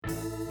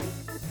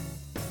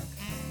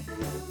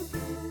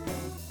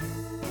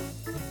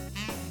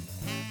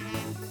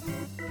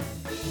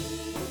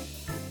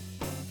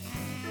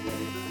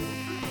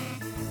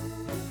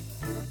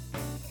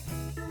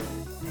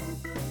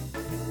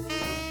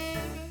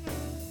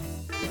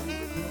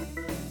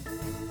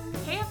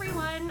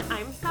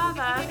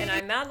And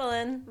I'm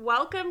Madeline.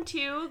 Welcome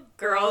to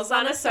Girls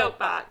on a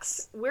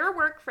Soapbox. We're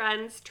work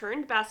friends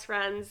turned best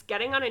friends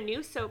getting on a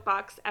new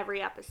soapbox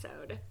every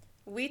episode.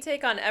 We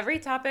take on every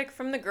topic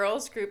from the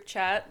girls' group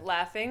chat,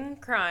 laughing,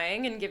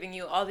 crying, and giving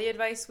you all the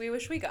advice we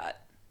wish we got.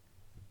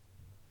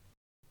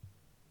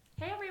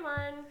 Hey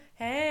everyone!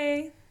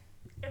 Hey!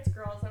 It's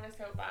Girls on a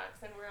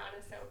Soapbox, and we're on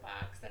a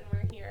soapbox, and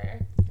we're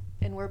here.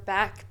 And we're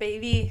back,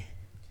 baby.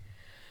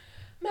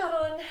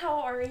 Madeline,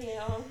 how are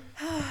you?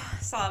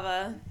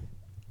 Sava.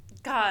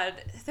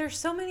 God, there's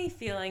so many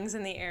feelings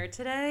in the air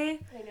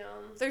today. I know.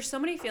 There's so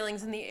many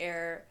feelings in the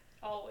air.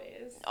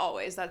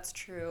 Always, that's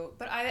true.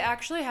 But I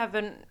actually have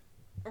been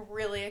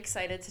really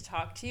excited to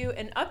talk to you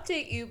and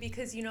update you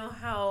because you know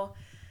how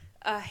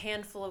a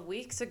handful of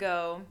weeks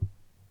ago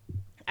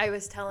I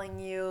was telling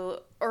you,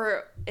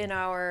 or in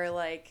our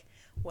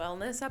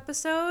wellness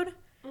episode,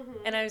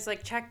 and I was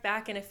like, check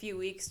back in a few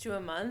weeks to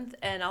a month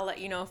and I'll let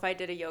you know if I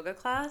did a yoga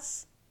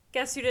class.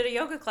 Guess who did a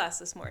yoga class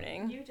this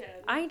morning? You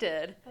did. I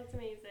did. That's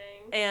amazing.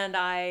 And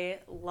I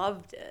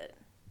loved it.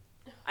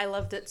 I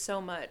loved it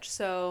so much.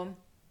 So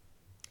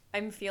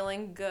I'm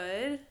feeling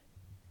good.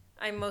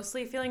 I'm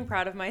mostly feeling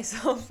proud of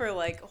myself for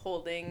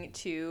holding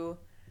to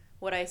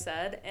what I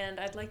said. And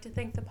I'd like to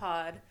thank the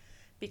pod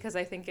because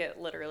I think it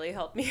literally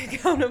helped me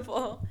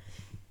accountable.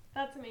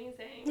 That's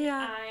amazing.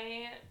 Yeah.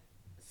 I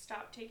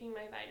stopped taking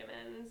my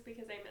vitamins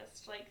because I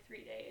missed 3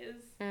 days.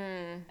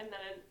 And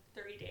then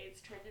 3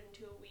 days turned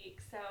into a week.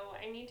 So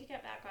I need to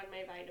get back on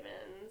my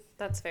vitamins.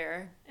 That's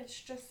fair. It's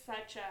just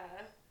such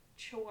a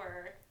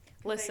chore.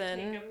 Listen.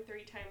 I take them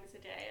 3 times a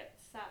day. It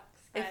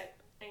sucks, but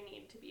I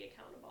need to be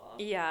accountable.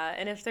 Yeah,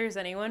 and if there's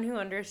anyone who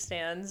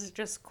understands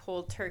just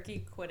cold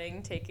turkey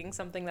quitting taking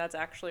something that's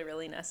actually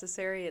really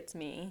necessary, it's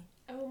me.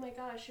 Oh my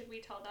gosh, should we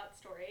tell that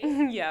story?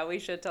 Yeah, we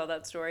should tell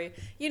that story.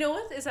 You know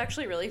what is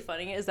actually really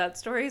funny is that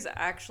story is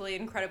actually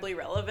incredibly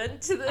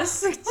relevant to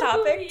this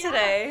topic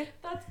today.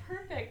 That's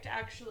perfect,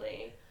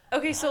 actually.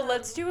 Okay, so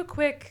let's do a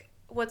quick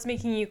what's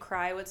making you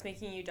cry, what's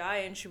making you die,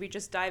 and should we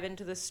just dive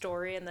into the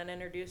story and then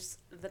introduce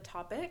the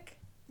topic?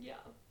 Yeah.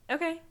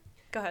 Okay,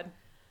 go ahead.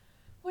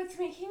 What's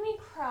making me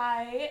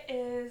cry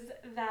is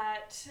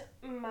that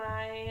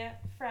my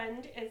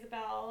friend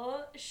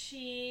Isabel,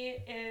 she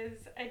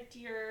is a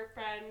dear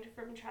friend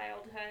from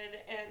childhood,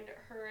 and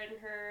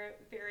her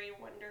very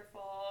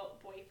wonderful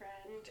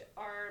boyfriend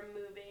are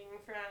moving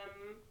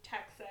from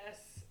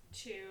Texas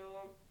to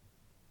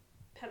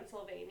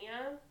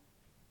Pennsylvania.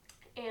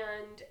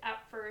 And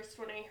at first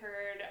when I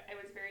heard, I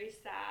was very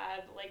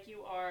sad, like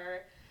you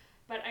are,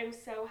 but I'm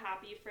so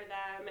happy for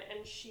them,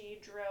 and she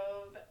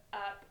drove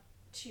up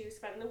to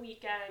spend the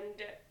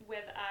weekend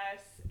with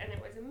us, and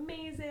it was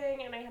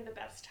amazing, and I had the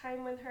best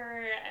time with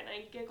her, and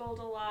I giggled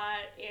a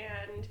lot,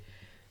 and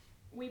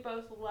we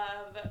both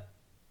love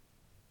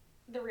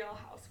the Real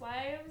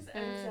Housewives,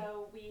 and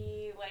so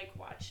we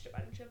watched a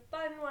bunch of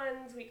fun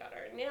ones, we got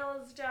our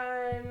nails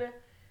done,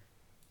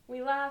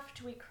 we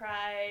laughed, we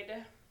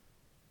cried,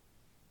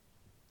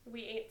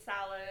 we ate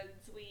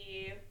salads,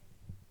 we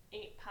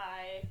ate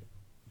pie.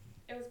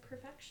 It was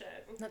perfection.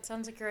 That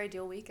sounds like your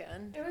ideal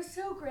weekend. It was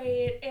so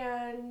great,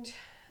 and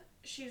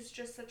she's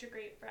just such a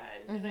great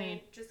friend, and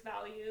I just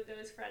value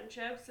those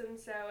friendships, and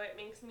so it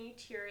makes me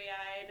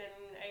teary-eyed,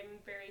 and I'm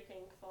very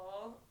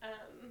thankful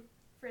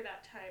for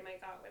that time I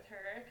got with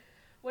her.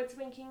 What's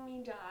making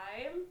me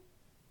die?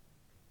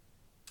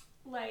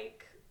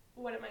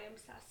 What am I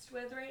obsessed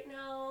with right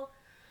now?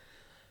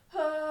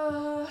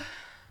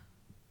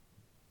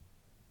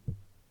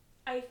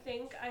 I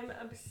think I'm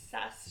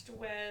obsessed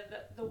with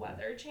the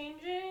weather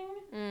changing.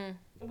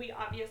 We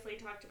obviously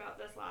talked about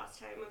this last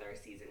time with our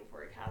season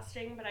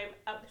forecasting, but I'm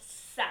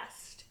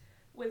obsessed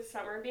with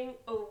summer being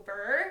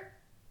over.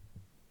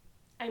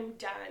 I'm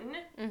done.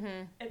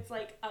 It's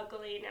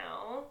ugly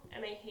now,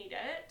 and I hate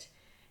it.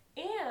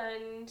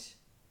 And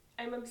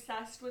I'm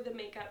obsessed with the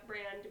makeup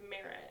brand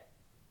Merit.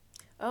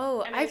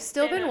 Oh, and I've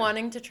still been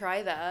wanting to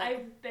try that.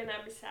 I've been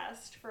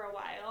obsessed for a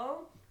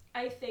while.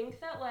 I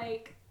think that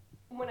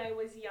when I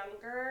was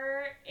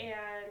younger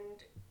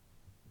and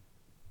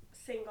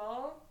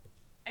single,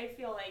 I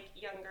feel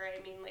younger,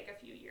 I mean a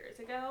few years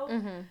ago,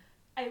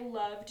 I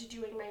loved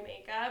doing my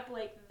makeup.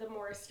 The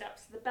more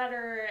steps, the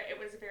better. It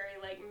was very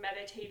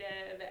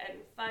meditative and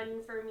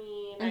fun for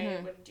me, and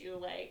I would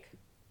do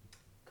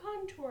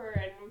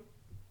contour and,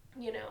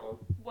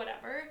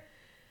 whatever.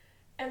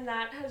 And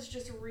that has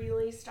just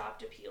really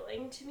stopped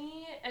appealing to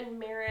me, and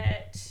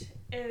Merit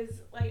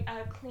is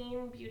a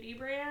clean beauty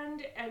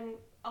brand, and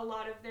a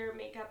lot of their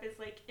makeup is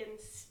in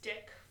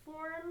stick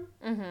form.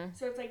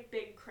 So it's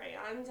big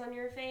crayons on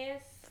your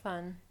face.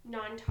 Fun.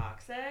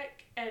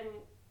 Non-toxic, and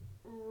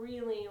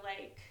really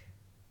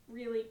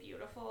really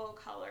beautiful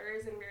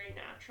colors and very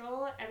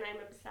natural, and I'm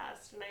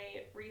obsessed, and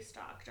I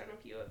restocked on a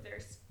few of their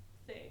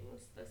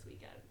things this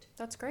weekend.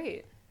 That's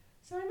great.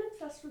 So I'm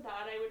obsessed with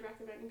that. I would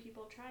recommend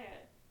people try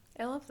it.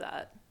 I love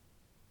that.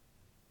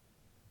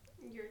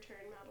 Your turn,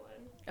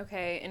 Madeline.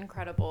 Okay,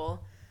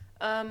 incredible.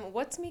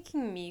 What's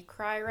making me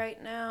cry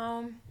right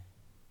now?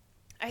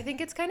 I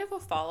think it's kind of a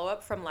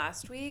follow-up from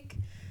last week.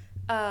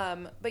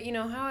 But you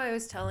know how I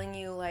was telling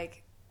you,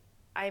 like,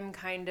 I'm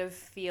kind of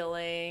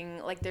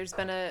feeling like there's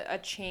been a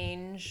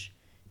change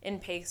in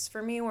pace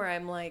for me where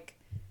I'm like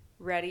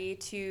ready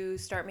to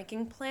start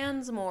making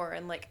plans more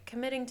and like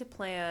committing to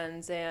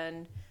plans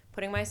and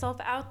putting myself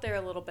out there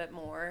a little bit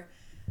more.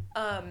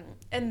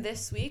 And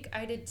this week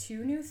I did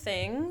two new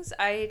things.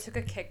 I took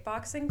a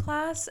kickboxing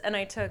class and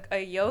I took a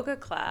yoga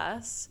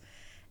class,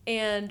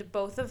 and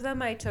both of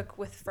them I took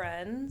with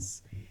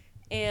friends.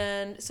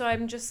 And so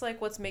I'm just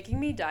like, what's making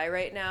me die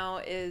right now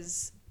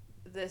is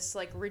this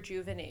like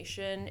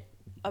rejuvenation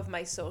of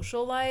my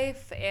social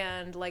life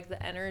and like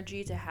the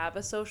energy to have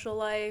a social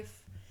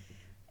life.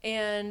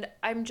 And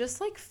I'm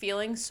just like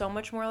feeling so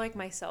much more like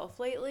myself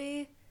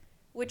lately,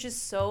 which is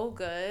so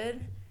good.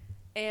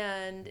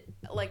 And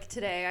like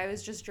today I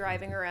was just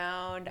driving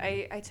around.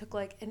 I took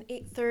like an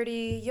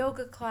 8:30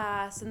 yoga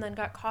class and then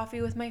got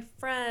coffee with my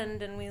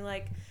friend, and we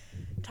like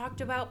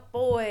talked about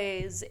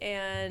boys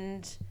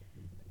and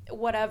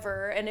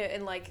whatever,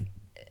 and like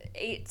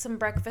ate some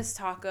breakfast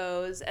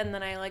tacos, and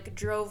then I like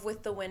drove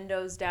with the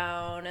windows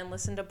down and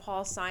listened to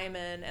Paul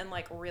Simon and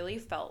like really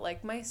felt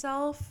like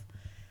myself.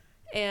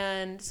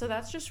 And so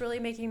that's just really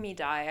making me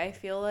die. I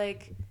feel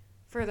like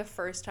for the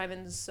first time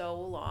in so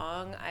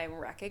long, I'm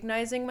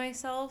recognizing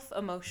myself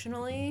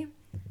emotionally.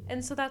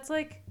 And so that's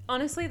like,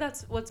 honestly,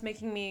 that's what's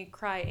making me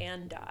cry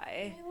and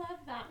die. I love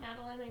that,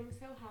 Madeline. I'm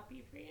so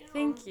happy for you.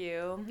 Thank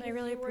you. I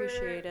really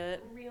appreciate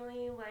it.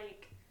 Really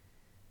like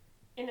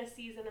in a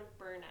season of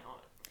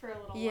burnout for a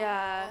little while.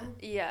 Yeah,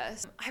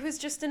 yes. I was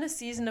just in a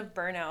season of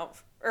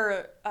burnout,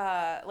 or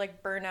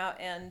like burnout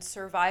and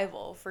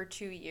survival for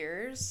 2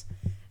 years.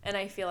 And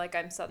I feel like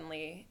I'm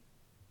suddenly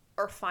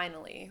or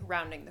finally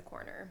rounding the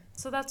corner.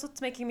 So that's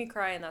what's making me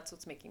cry, and that's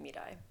what's making me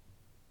die.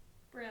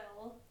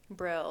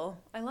 Brill.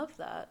 I love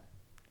that.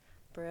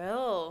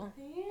 Brill.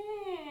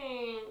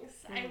 Thanks.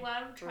 I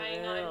love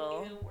trying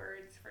on new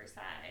words for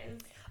size.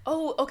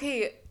 Oh,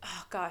 okay.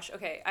 Oh, gosh.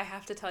 Okay, I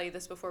have to tell you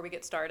this before we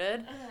get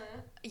started.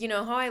 You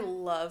know how I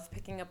love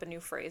picking up a new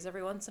phrase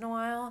every once in a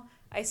while?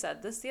 I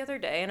said this the other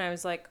day, and I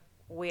was like,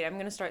 wait, I'm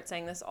going to start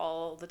saying this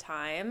all the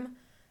time.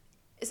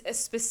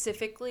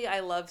 Specifically, I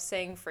love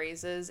saying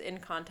phrases in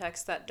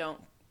contexts that don't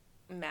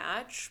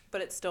match, but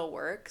it still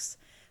works.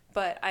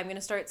 But I'm going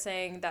to start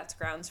saying that's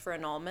grounds for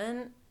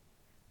annulment,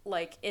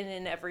 like in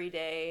an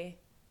everyday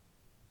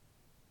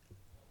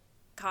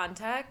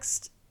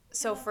context.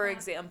 So, for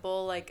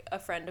example, like a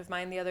friend of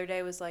mine the other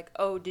day was like,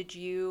 oh, did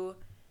you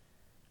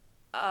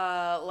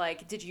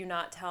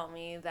not tell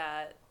me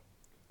that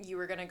you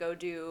were going to go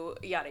do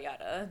yada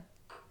yada?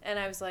 And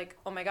I was like,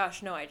 oh my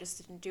gosh, no, I just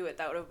didn't do it.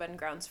 That would have been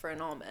grounds for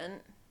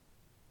annulment.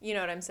 You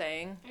know what I'm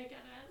saying? I get it.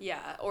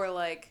 Yeah. Or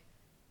like,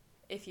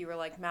 if you were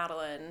like,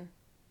 Madeline,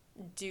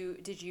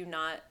 did you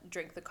not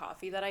drink the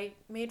coffee that I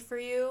made for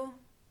you?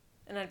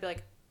 And I'd be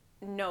like,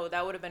 no,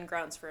 that would have been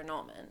grounds for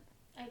annulment.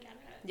 I get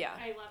it. Yeah.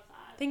 I love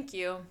that. Thank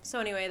you. So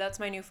anyway, that's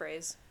my new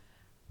phrase.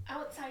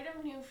 Outside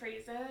of new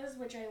phrases,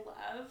 which I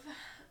love,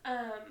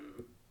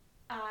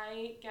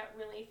 I get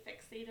really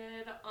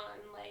fixated on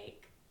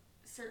like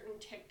certain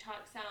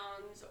TikTok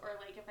sounds, or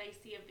like if I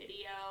see a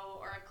video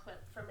or a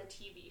clip from a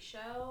TV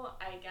show,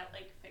 I get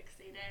like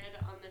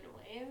fixated on the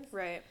noise.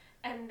 Right.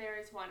 And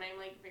there's one I'm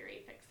like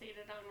very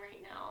fixated on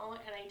right now,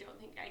 and I don't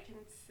think I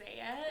can say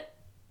it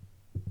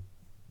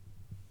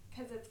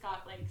because it's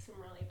got like some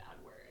really bad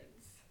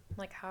words.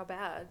 Like how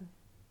bad?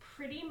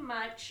 Pretty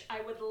much,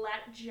 I would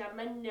let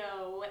Gemma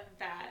know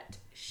that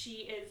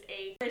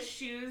the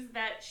shoes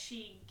that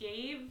she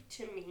gave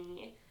to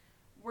me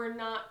were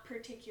not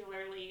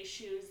particularly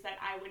shoes that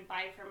I would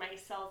buy for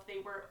myself. They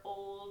were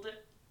old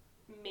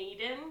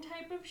maiden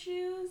type of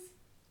shoes.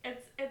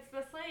 It's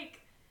this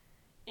like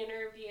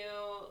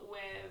interview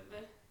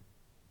with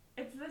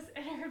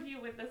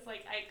this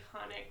like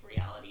iconic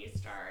reality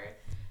star,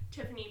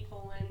 Tiffany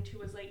Poland, who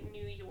was like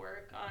New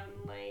York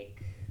on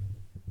like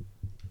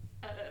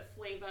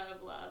Flava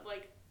of Love,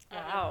 like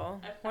wow,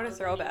 what a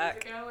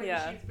throwback. Years ago, and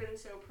yeah, she's been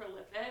so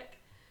prolific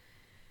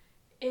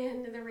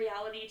in the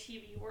reality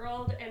TV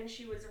world, and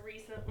she was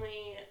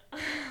recently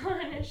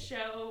on a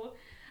show,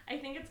 I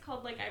think it's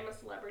called like I'm a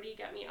Celebrity,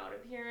 Get Me Out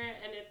of Here,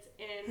 and it's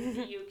in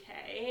the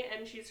UK,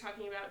 and she's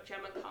talking about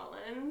Gemma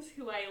Collins,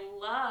 who I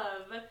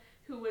love,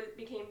 who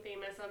became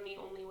famous on The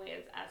Only Way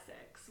is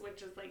Essex,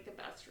 which is like the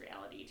best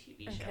reality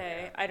TV show.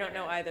 Okay, I don't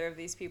know either of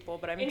these people,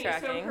 but I'm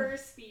tracking. So her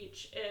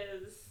speech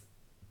is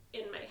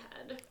in my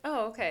head.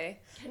 Oh, okay.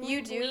 Can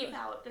you bleep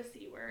out the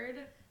C word?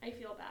 I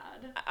feel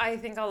bad. I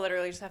think I'll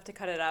literally just have to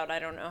cut it out. I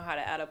don't know how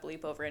to add a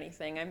bleep over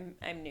anything.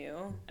 I'm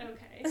new.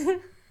 Okay.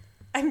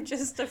 I'm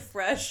just a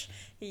fresh,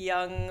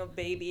 young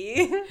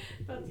baby.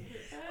 That's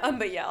perfect.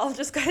 But yeah, I'll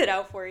just cut it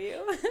out for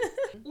you.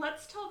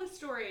 Let's tell the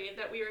story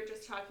that we were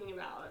just talking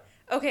about.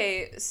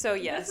 Okay, so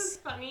yes. This is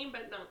funny,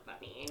 but not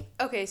funny.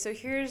 Okay, so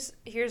here's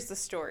the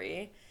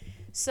story.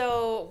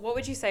 So what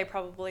would you say?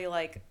 Probably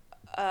like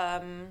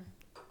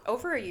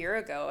over a year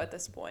ago at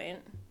this point.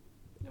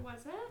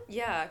 Was it?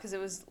 Yeah, because it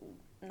was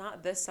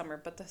not this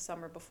summer, but the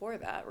summer before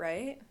that,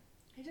 right?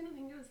 I didn't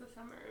think it was the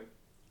summer.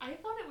 I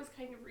thought it was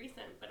kind of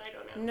recent, but I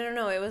don't know.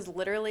 No. It was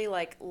literally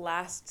like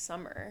last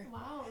summer.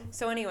 Wow.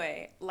 So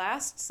anyway,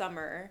 last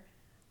summer,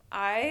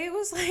 I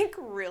was like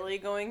really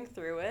going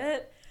through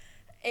it,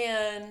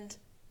 and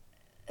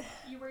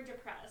you were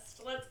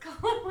depressed. Let's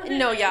call it what it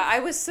no, is. yeah, I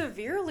was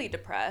severely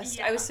depressed.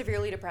 Yeah. I was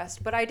severely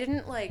depressed, but I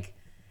didn't like,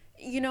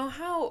 you know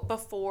how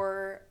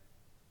before,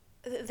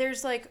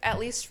 there's like, at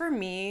least for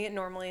me,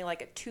 normally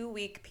like a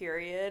 2-week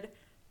period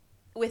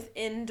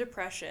within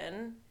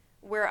depression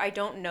where I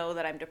don't know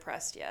that I'm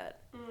depressed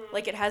yet.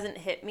 Like it hasn't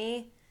hit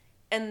me,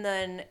 and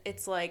then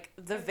it's like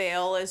the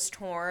veil is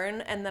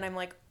torn, and then I'm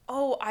like,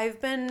 oh, I've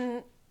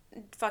been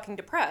fucking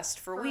depressed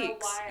for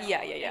weeks. A while.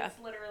 Yeah. It's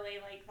literally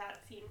like that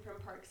scene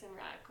from Parks and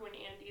Rec when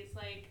Andy's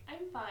like,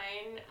 I'm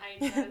fine, I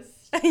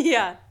just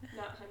yeah.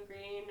 not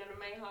hungry, none of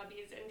my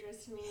hobbies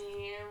interest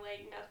me,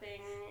 like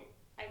nothing,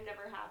 I'm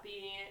never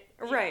happy.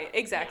 Right,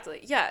 exactly.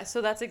 Yeah,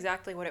 so that's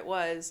exactly what it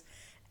was.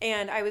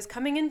 And I was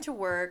coming into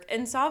work,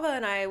 and Sava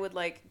and I would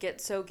like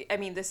get so, I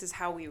mean, this is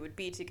how we would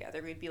be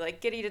together. We'd be like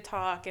giddy to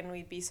talk, and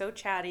we'd be so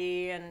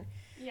chatty, and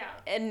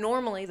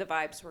normally the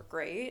vibes were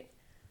great.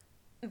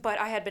 But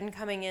I had been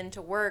coming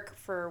into work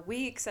for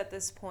weeks at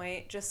this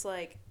point, just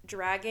like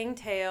dragging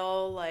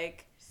tail,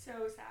 like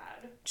so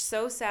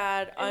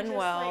sad, and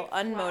unwell, just,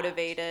 like,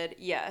 unmotivated. Flat.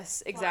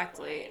 Yes,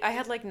 exactly. I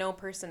had like no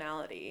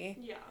personality.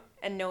 Yeah.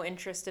 And no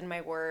interest in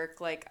my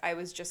work. Like, I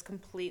was just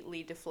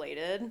completely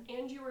deflated.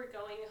 And you were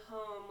going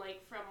home,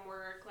 like, from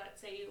work. Let's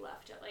say you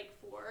left at, like,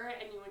 4,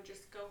 and you would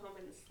just go home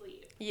and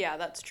sleep. Yeah,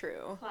 that's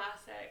true.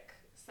 Classic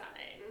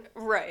sign.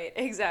 Right,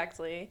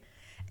 exactly.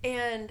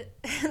 And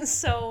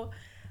so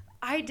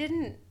I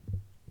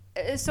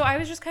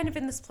was just kind of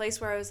in this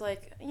place where I was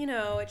like, you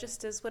know, it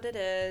just is what it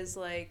is.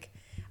 Like,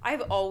 I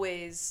am,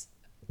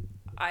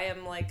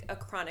 like, a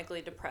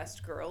chronically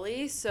depressed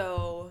girly,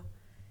 so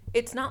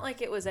it's not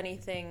like it was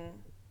anything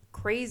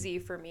crazy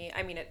for me.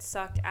 I mean, it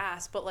sucked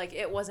ass, but like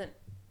it wasn't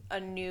a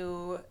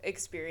new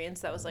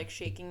experience that was like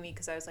shaking me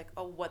because I was like,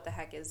 oh, what the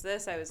heck is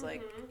this? I was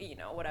like, you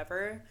know,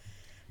 whatever.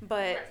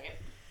 But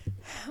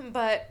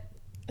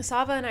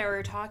Sava and I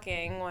were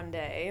talking one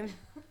day,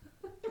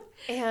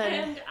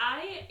 and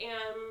I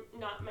am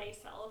not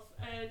myself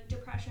a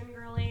depression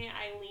girly.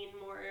 I lean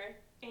more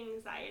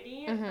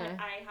anxiety, but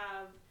I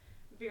have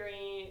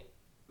very,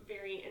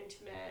 very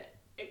intimate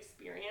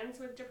experience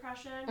with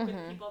depression with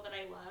people that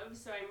I love,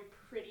 so I'm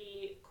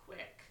pretty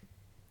quick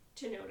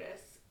to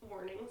notice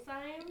warning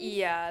signs.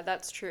 Yeah,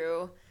 that's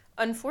true.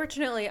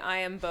 Unfortunately, I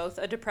am both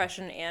a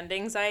depression and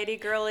anxiety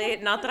girly.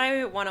 Not that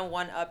I want to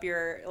one-up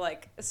your,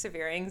 like,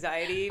 severe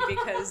anxiety,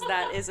 because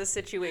that is a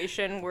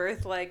situation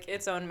worth, like,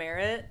 its own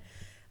merit,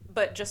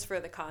 but just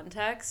for the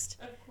context.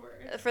 Of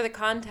course. For the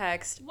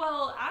context.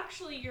 Well,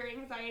 actually, your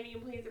anxiety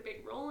plays a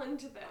big role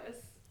into this.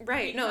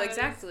 Right, no,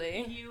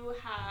 exactly. You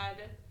had,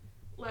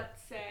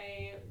 let's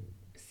say,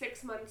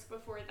 6 months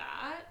before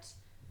that,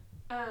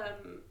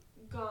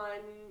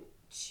 gone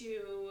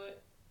to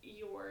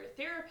your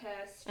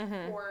therapist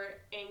for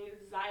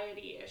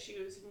anxiety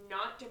issues,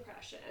 not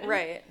depression.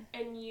 Right.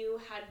 And you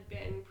had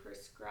been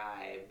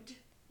prescribed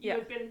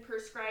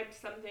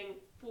something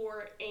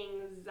for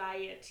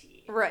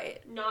anxiety.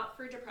 Right. Not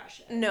for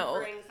depression. No.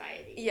 For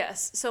anxiety.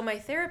 Yes. So my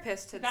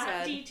therapist had said...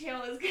 That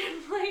detail is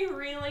going to play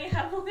really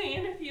heavily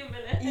in a few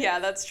minutes. Yeah,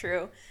 that's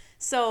true.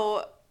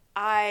 So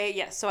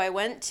I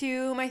went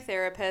to my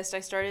therapist.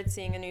 I started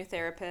seeing a new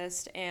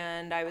therapist,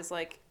 and I was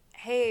like,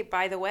 hey,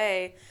 by the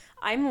way,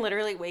 I'm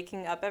literally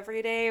waking up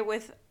every day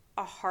with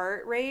a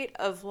heart rate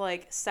of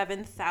like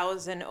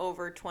 7,000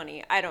 over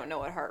 20. I don't know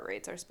what heart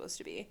rates are supposed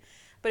to be,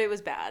 but it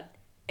was bad.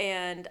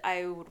 And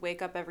I would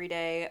wake up every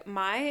day.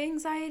 My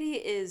anxiety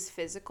is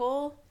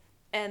physical,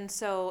 and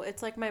so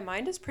it's like my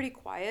mind is pretty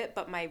quiet,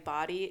 but my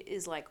body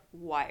is like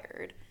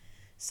wired.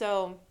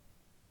 So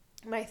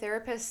my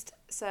therapist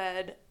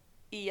said,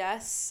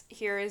 yes,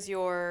 here is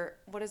your,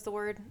 what is the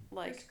word?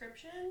 Like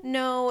prescription?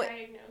 No.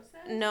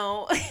 Diagnosis?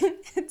 No.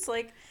 It's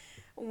like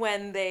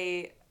when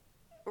they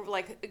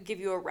like give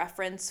you a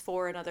reference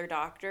for another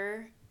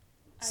doctor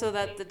so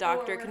that the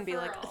doctor can be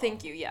like,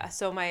 thank you. Yeah.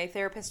 So my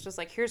therapist was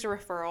like, here's a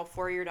referral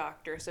for your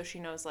doctor. So she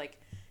knows like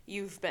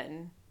you've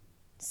been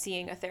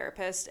seeing a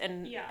therapist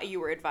and you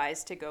were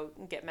advised to go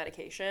get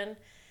medication.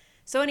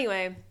 So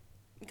anyway,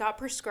 got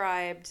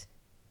prescribed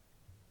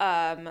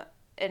an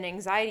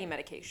anxiety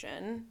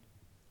medication,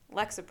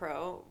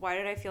 Lexapro. Why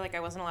did I feel like I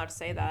wasn't allowed to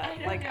say that?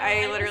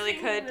 I literally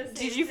could.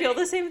 Did you feel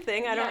the same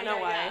thing? I don't know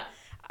why. Yeah.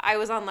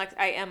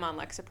 I am on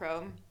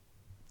Lexapro.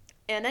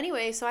 And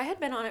anyway, so I had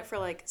been on it for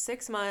like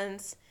 6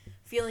 months,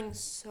 feeling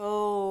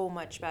so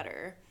much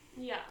better.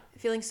 Yeah.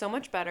 Feeling so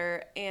much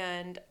better,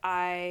 and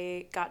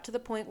I got to the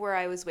point where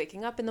I was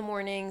waking up in the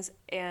mornings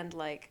and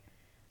like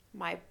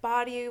my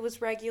body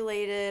was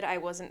regulated. I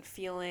wasn't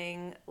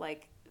feeling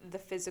like the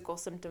physical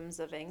symptoms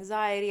of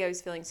anxiety. I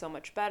was feeling so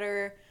much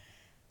better.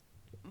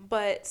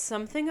 But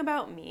something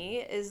about me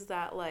is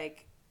that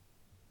like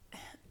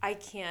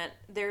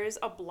there's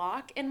a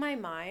block in my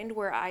mind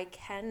where I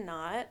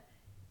cannot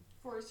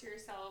force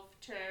yourself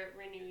to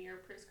renew your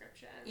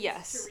prescription.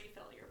 Yes. To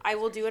refill your prescription. I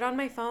will do it on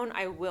my phone.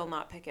 I will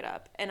not pick it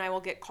up. And I will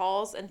get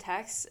calls and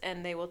texts,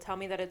 and they will tell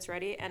me that it's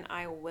ready, and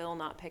I will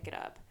not pick it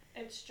up.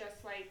 It's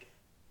just like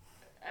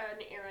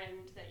an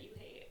errand that you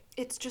hate.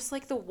 It's just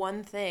like the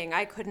one thing.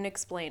 I couldn't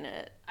explain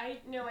it. I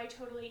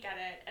totally get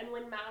it. And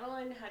when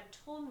Madeline had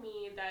told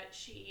me that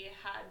she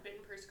had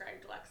been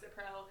prescribed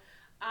Lexapro,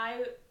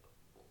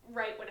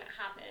 right when it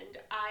happened,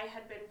 I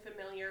had been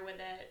familiar with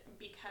it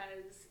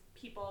because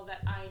people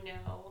that I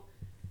know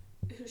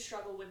who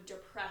struggle with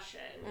depression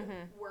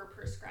were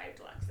prescribed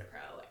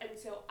Lexapro. And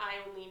so I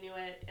only knew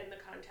it in the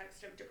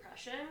context of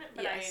depression,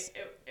 but yes.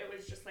 It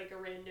was just like a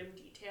random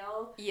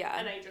detail. Yeah.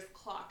 And I just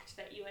clocked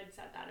that you had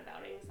said that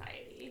about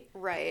anxiety.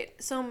 Right.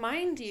 So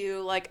mind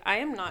you, like, I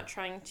am not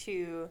trying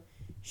to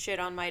shit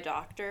on my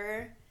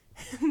doctor,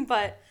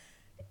 but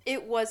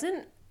it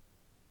wasn't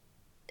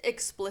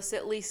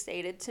explicitly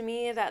stated to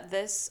me that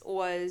this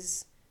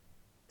was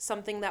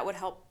something that would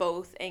help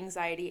both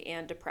anxiety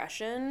and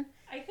depression.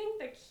 I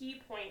think the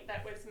key point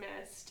that was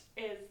missed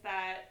is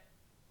that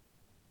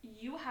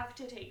you have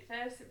to take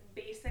this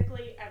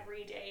basically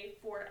every day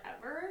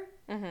forever,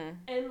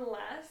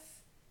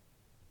 unless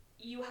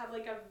you have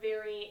like a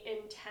very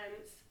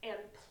intense and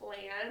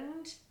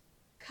planned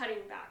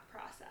cutting back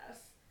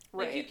process.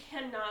 Right. Like, you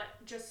cannot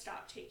just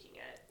stop taking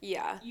it.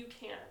 Yeah. You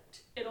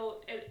can't. It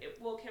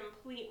will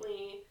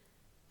completely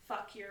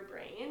fuck your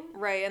brain.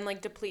 Right, and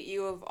like deplete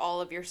you of all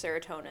of your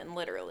serotonin,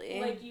 literally.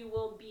 Like, you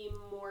will be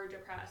more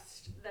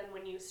depressed than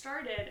when you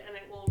started, and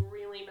it will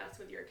really mess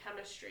with your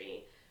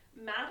chemistry.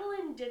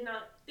 Madeline did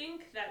not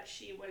think that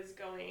she was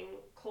going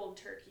cold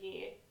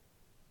turkey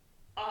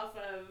off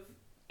of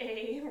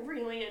a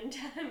really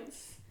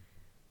intense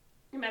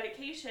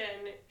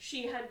medication.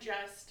 She had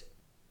just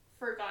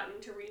forgotten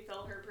to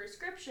refill her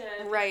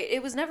prescription. Right.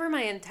 It was never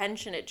my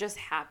intention. It just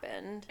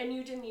happened. And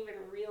you didn't even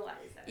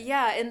realize it.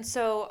 Yeah, and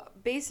so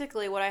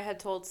basically what I had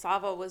told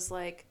Sava was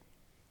like,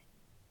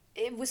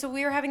 so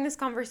we were having this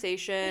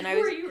conversation.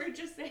 Where you were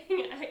just saying,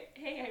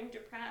 hey, I'm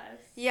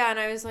depressed. Yeah, and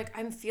I was like,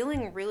 I'm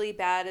feeling really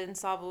bad. And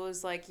Sava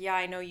was like, yeah,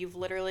 I know you've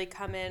literally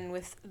come in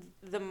with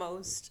the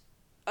most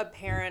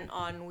apparent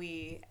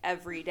ennui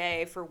every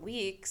day for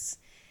weeks.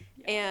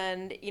 Yeah.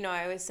 And,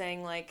 I was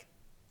saying like,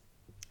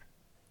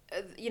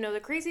 the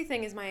crazy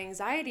thing is my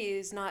anxiety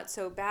is not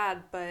so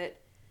bad,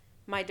 but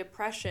my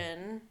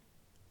depression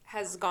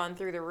has gone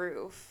through the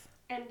roof.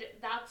 And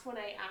that's when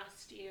I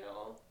asked you,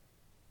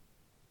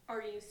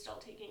 are you still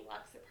taking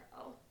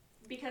Lexapro?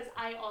 Because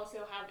I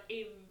also have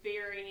a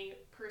very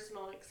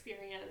personal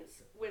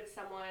experience with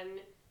someone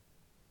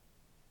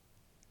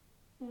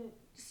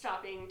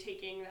stopping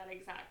taking that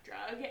exact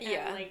drug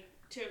and like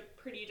to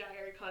pretty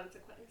dire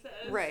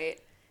consequences. Right.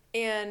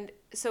 And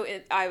so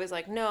I was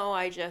like, no,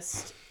 I think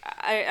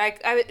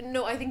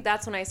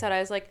that's when I said,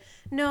 I was like,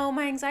 no,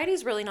 my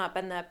anxiety's really not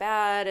been that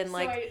bad. And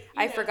like,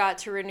 I forgot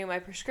to renew my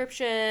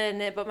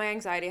prescription, but my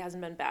anxiety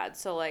hasn't been bad.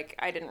 So like,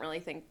 I didn't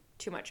really think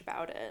too much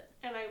about it.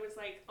 And I was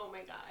like, oh my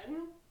God,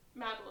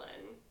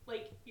 Madeline,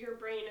 like, your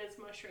brain is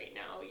mush right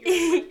now.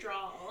 You're in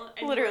withdrawal.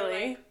 And literally. You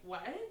were like,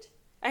 what?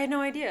 I had no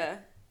idea.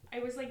 I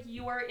was like,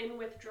 you are in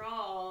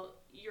withdrawal.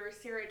 Your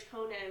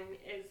serotonin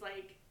is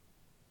like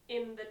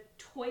in the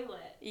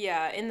toilet.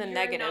 Yeah, in the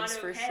negatives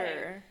for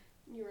sure.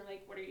 You were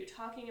like, what are you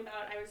talking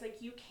about? I was like,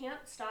 you can't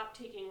stop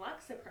taking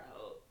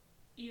Lexapro.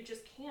 You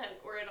just can't,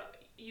 or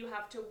you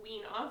have to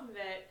wean off of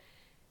it.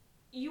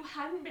 You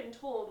hadn't been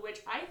told,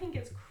 which I think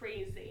is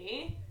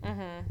crazy.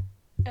 Mm-hmm.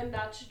 And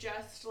that's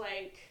just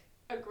like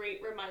a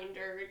great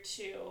reminder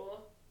to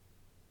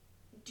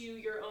do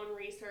your own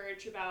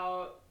research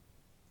about,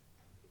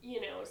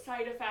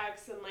 side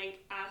effects and like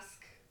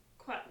ask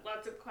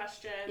lots of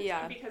questions.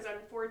 Yeah. Because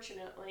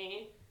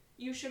unfortunately,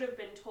 you should have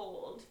been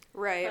told.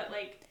 Right. But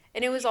like,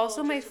 and it was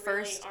also my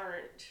first. Really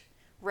aren't.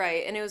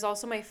 Right, and it was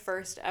also my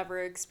first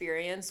ever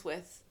experience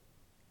with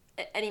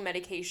any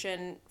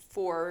medication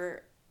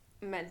for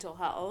mental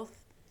health.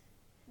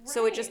 Right.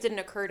 So it just didn't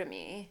occur to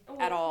me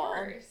at all. Of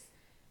course.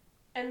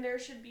 And there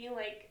should be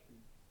like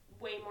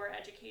way more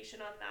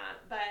education on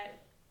that, but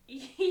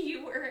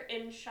you were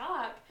in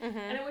shock, and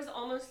it was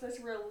almost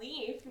this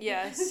relief.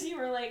 Yes. Because you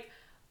were like,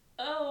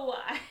 oh,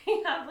 I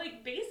have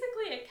like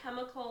basically a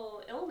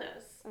chemical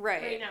illness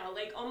right now,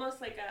 like almost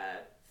like a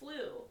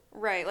flu.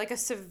 Right, like a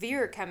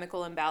severe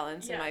chemical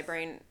imbalance in my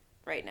brain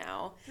right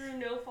now. Through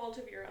no fault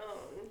of your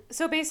own.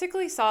 So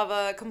basically,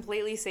 Sava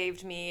completely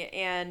saved me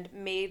and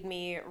made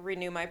me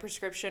renew my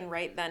prescription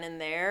right then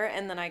and there,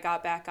 and then I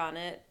got back on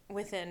it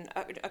within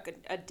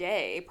a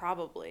day,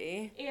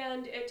 probably.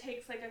 And it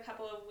takes like a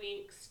couple of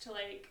weeks to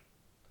like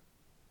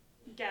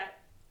get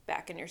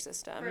back in your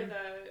system for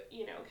the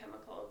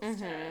chemicals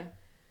to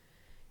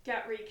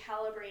get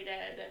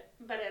recalibrated,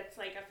 but it's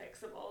like a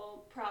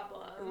fixable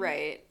problem.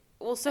 Right.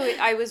 Well, so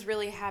I was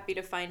really happy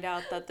to find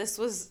out that this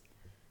was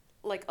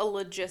like a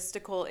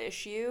logistical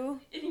issue.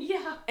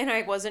 Yeah. And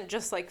I wasn't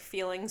just like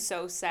feeling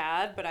so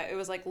sad, but it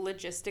was like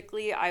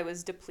logistically I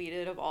was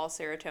depleted of all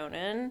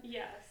serotonin.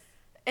 Yes.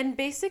 And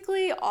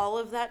basically, all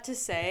of that to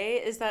say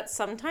is that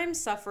sometimes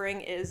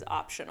suffering is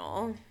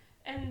optional.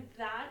 And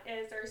that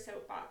is our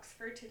soapbox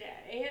for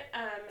today.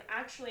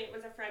 Actually, it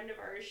was a friend of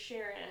ours,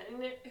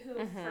 Sharon, who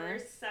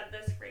first said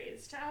this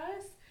phrase to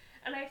us.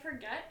 And I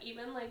forget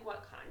even, like,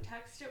 what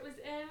context it was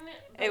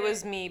in. It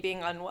was me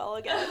being unwell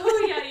again.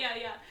 Oh,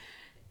 yeah.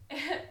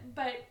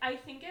 But I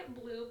think it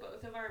blew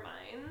both of our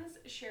minds.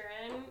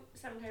 Sharon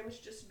sometimes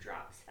just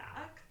drops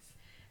facts.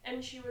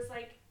 And she was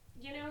like,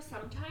 you know,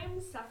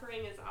 sometimes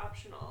suffering is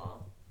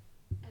optional.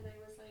 And I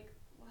was like,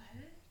 what?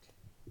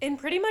 And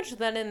pretty much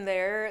then and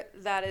there,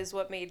 that is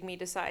what made me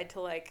decide to,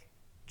 like,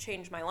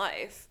 change my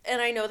life.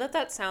 And I know that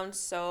that sounds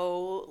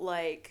so,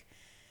 like,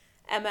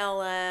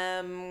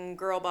 MLM,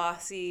 girl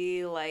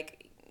bossy,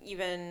 like,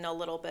 even a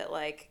little bit,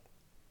 like,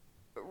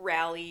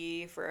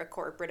 rally for a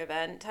corporate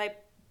event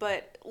type.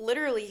 But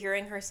literally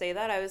hearing her say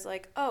that, I was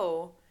like,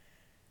 oh,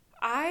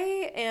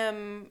 I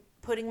am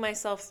putting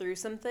myself through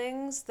some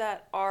things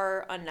that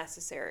are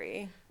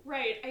unnecessary.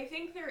 Right. I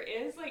think there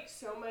is, like,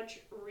 so much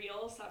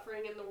real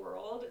suffering in the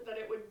world that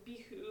it would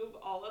behoove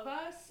all of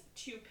us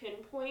to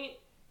pinpoint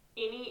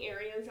any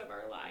areas of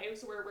our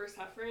lives where we're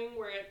suffering,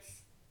 where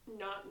it's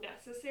not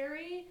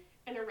necessary,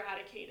 and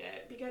eradicate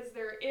it. Because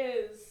there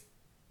is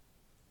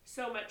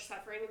so much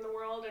suffering in the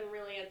world, and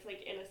really it's,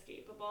 like,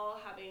 inescapable,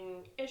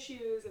 having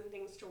issues and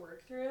things to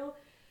work through.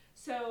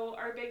 So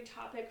our big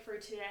topic for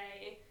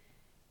today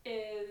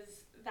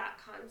is that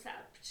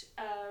concept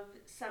of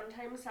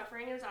sometimes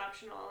suffering is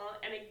optional.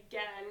 And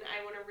again,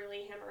 I want to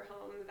really hammer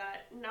home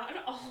that not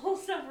all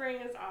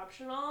suffering is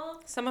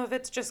optional. Some of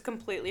it's just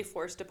completely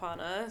forced upon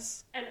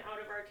us. And out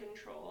of our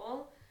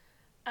control.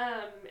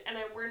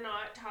 We're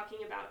not talking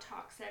about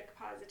toxic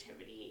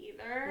positivity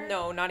either.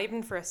 No, not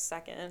even for a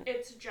second.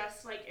 It's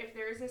just like if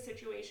there's a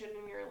situation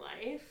in your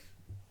life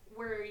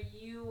where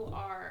you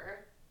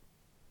are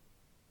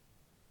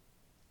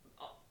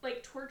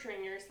like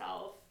torturing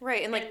yourself.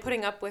 Right, and like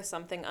putting up with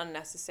something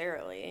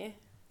unnecessarily.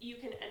 You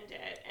can end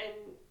it,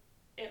 and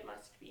it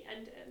must be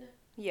ended.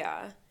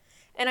 Yeah.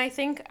 And I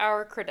think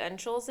our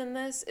credentials in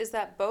this is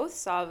that both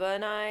Sava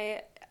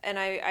and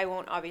I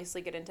won't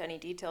obviously get into any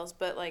details,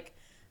 but like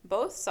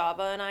both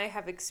Sava and I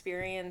have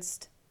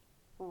experienced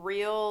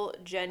real,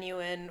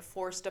 genuine,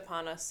 forced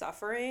upon us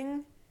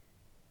suffering.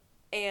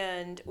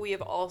 And we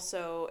have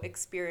also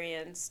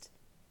experienced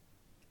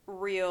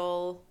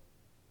real,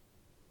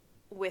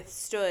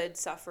 withstood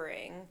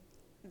suffering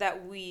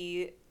that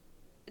we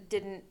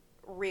didn't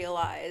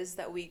realize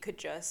that we could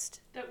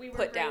just that we were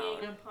put bringing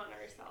down upon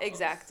ourselves.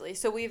 Exactly.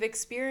 So we've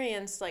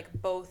experienced like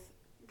both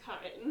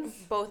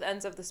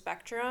ends of the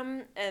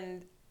spectrum,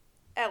 and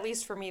at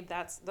least for me,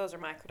 those are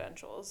my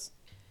credentials.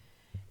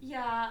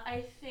 Yeah,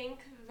 I think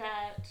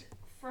that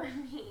for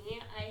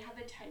me, I have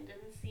a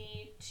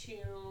tendency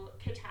to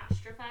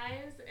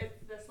catastrophize. It's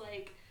this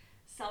like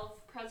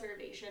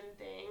self-preservation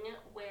thing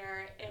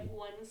where if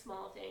one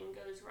small thing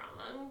goes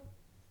wrong,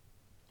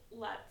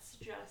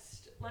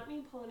 let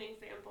me pull an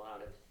example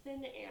out of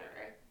thin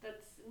air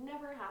that's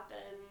never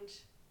happened.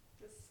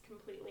 This is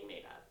completely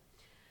made up.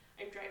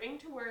 I'm driving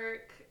to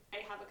work, I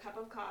have a cup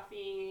of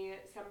coffee,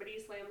 somebody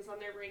slams on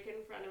their brakes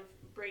in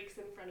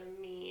front of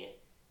me,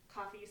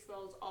 coffee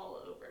spills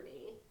all over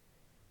me.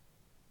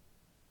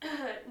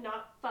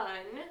 Not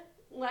fun.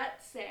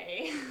 Let's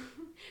say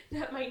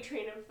that my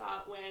train of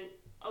thought went,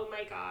 oh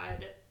my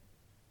god,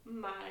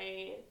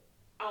 my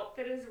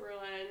outfit is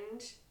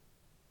ruined,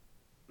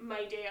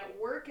 my day at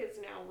work is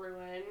now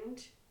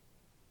ruined,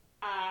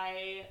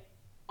 I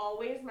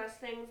always mess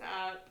things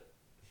up,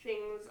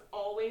 things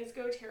always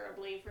go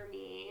terribly for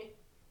me,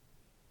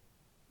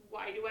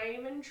 why do I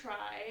even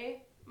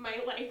try, my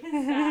life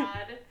is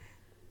bad,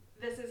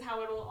 this is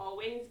how it'll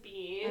always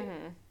be,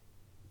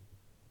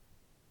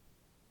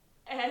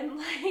 and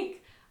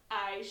like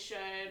I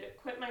should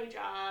quit my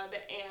job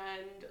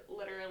and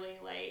literally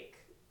like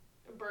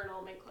burn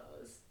all my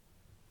clothes.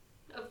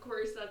 Of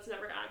course, that's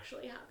never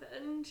actually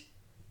happened,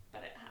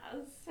 but it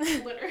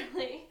has,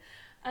 literally.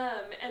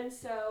 And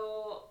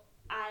so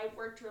I've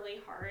worked really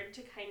hard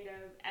to kind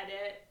of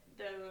edit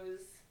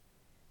those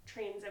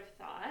trains of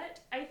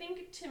thought. I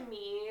think to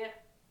me,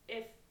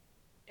 if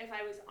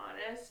I was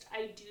honest,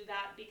 I do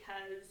that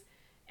because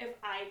if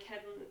I can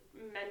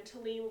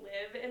mentally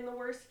live in the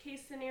worst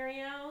case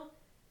scenario,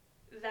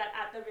 that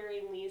at the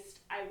very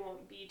least I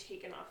won't be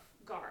taken off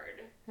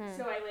guard.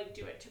 So I like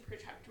do it to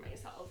protect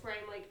myself, where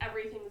I'm like,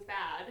 everything's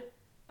bad.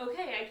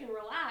 Okay, I can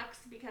relax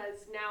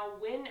because now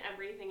when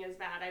everything is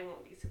bad, I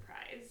won't be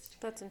surprised.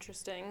 That's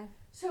interesting.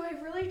 So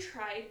I've really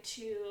tried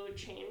to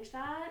change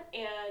that,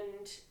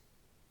 and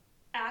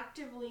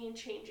actively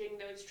changing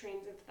those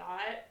trains of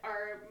thought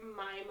are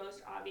my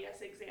most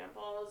obvious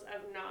examples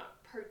of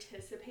not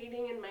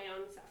participating in my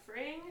own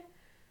suffering.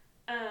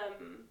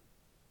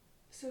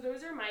 So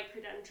those are my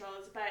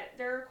credentials, but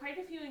there are quite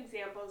a few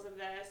examples of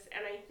this,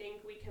 and I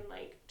think we can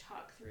like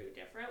talk through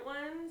different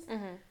ones.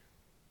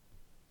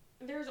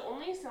 There's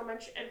only so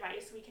much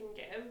advice we can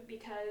give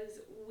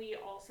because we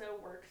also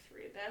work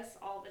through this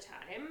all the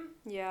time.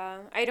 Yeah,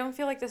 I don't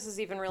feel like this is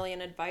even really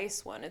an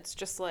advice one. It's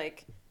just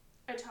like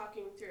a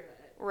talking through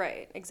it.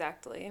 Right,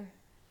 exactly.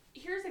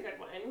 Here's a good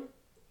one,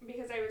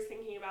 because I was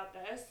thinking about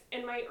this.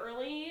 In my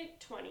early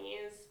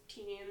 20s,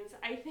 teens,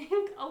 I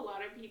think a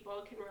lot of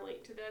people can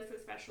relate to this,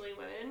 especially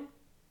women.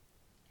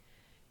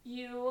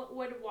 You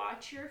would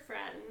watch your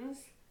friends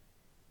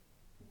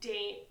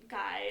date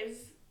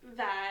guys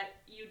that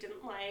you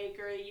didn't like,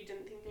 or you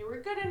didn't think they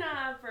were good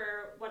enough,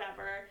 or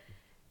whatever.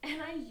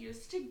 And I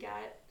used to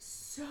get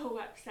so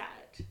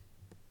upset.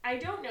 I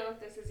don't know if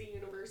this is a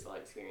universal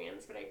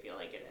experience, but I feel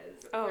like it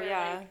is. Oh,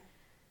 yeah.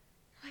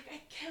 Like,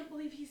 I can't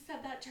believe he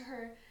said that to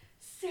her.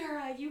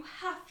 Sarah, you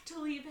have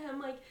to leave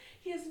him. Like,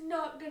 he is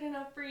not good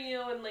enough for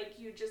you. And, like,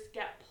 you just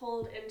get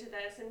pulled into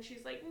this. And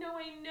she's like, no,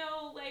 I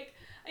know. Like,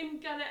 I'm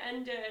gonna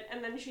end it.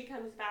 And then she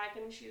comes back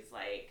and she's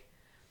like,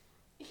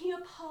 he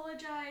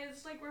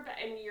apologized. Like,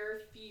 and you're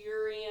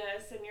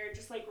furious. And you're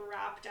just, like,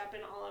 wrapped up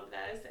in all of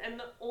this. And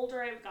the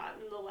older I've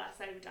gotten, the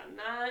less I've done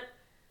that.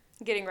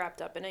 Getting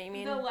wrapped up in it, you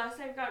mean? The less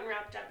I've gotten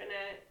wrapped up in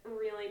it,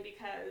 really,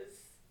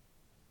 because,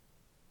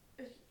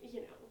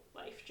 you know,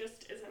 life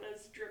just isn't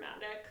as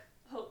dramatic,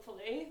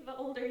 hopefully, the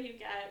older you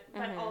get,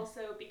 but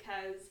also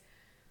because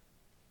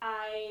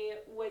I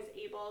was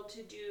able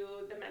to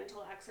do the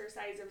mental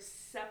exercise of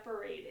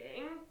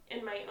separating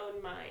in my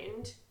own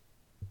mind,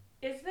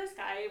 is this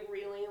guy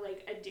really,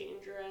 like, a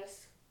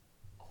dangerous,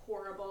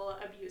 horrible,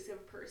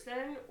 abusive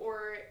person,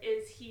 or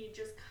is he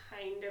just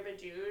kind of a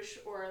douche,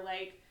 or,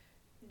 like,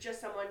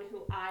 just someone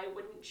who I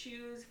wouldn't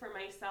choose for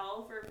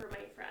myself or for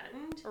my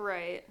friend?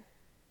 Right.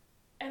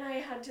 And I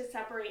had to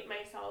separate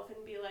myself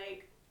and be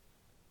like,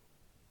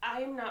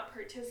 I'm not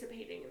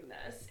participating in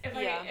this.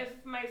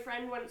 If my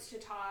friend wants to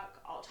talk,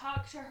 I'll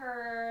talk to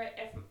her.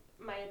 If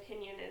my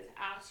opinion is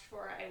asked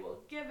for, I will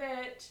give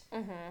it.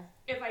 Mm-hmm.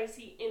 If I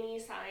see any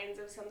signs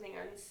of something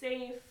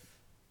unsafe,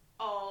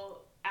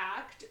 I'll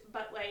act.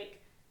 But,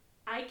 like,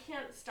 I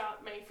can't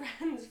stop my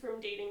friends from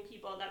dating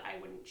people that I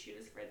wouldn't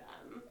choose for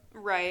them.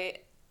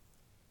 Right.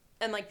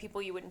 And, like,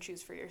 people you wouldn't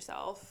choose for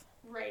yourself.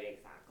 Right,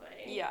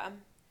 exactly. Yeah.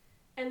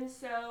 And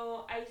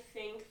so I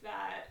think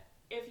that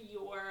if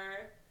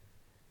your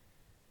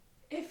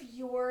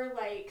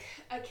like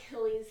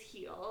Achilles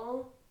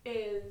heel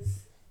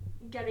is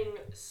getting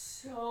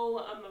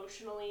so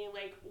emotionally,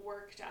 like,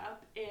 worked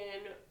up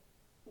in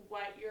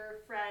what your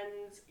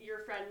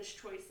friend's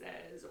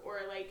choices,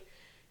 or, like,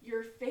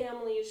 your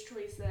family's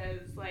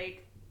choices,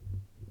 like,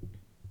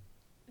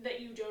 that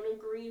you don't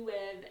agree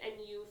with, and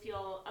you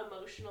feel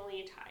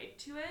emotionally tied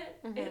to it,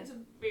 it's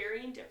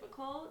very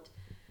difficult,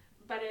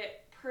 but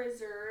it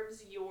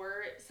preserves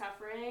your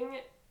suffering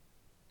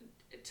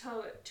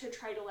to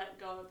try to let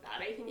go of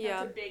that. I think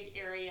that's a big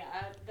area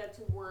that's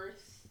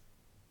worth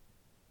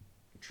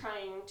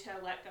trying to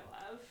let go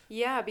of.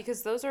 Yeah,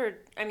 because those are,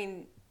 I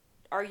mean,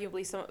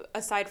 arguably, some,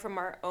 aside from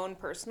our own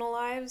personal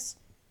lives,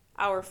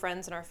 our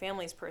friends and our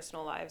family's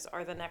personal lives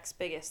are the next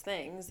biggest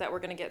things that we're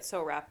going to get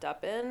so wrapped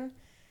up in.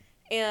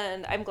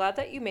 And I'm glad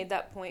that you made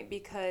that point,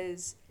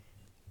 because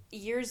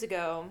years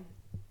ago,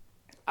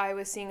 I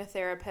was seeing a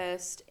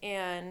therapist,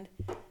 and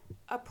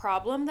a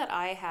problem that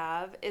I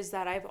have is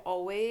that I've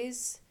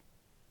always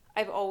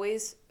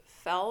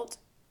felt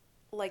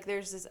like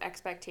there's this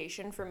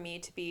expectation for me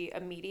to be a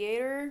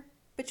mediator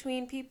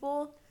between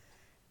people,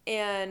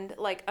 and,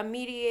 like, a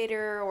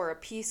mediator or a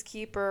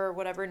peacekeeper,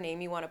 whatever name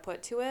you want to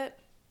put to it.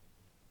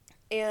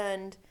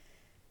 And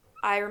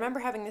I remember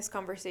having this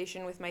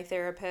conversation with my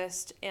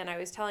therapist, and I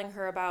was telling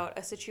her about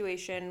a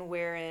situation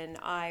wherein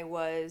I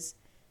was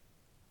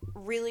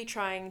really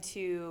trying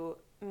to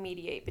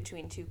mediate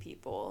between two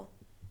people.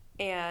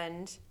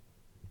 And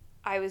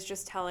I was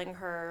just telling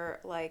her,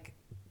 like,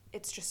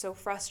 it's just so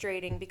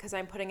frustrating because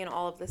I'm putting in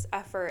all of this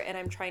effort, and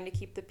I'm trying to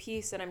keep the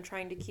peace, and I'm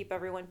trying to keep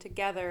everyone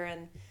together,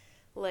 and,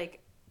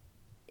 like,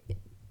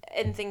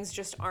 and things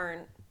just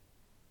aren't,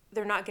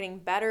 they're not getting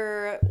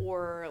better,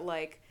 or,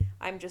 like,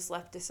 I'm just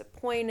left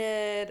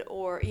disappointed,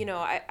 or, you know,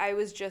 I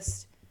was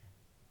just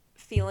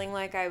feeling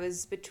like I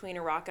was between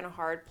a rock and a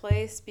hard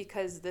place,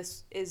 because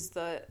this is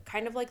the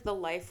kind of, like, the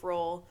life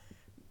role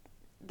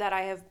that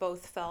I have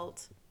both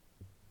felt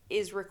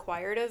is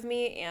required of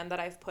me and that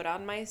I've put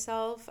on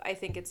myself. I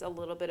think it's a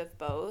little bit of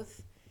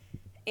both.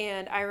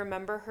 And I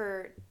remember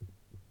her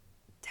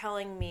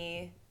telling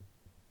me,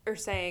 or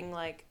saying,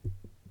 like,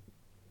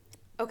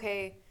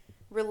 okay,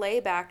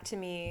 relay back to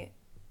me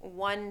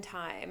one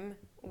time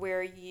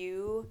where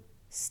you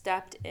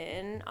stepped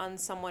in on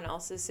someone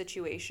else's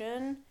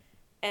situation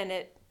and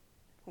it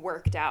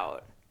worked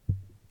out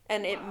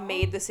and it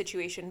made the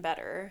situation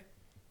better.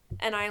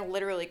 And I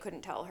literally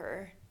couldn't tell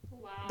her.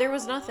 Wow. There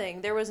was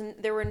nothing.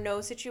 There were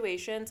no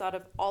situations out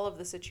of all of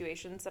the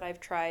situations that I've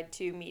tried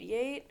to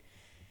mediate.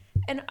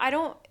 And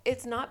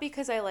it's not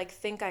because I, like,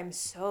 think I'm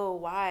so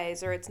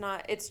wise, or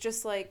it's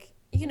just, like,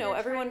 you know,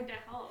 everyone trying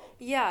to help.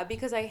 Yeah,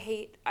 because I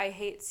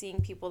hate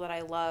seeing people that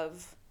I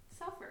love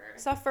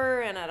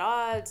suffer and at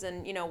odds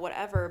and, you know,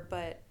 whatever.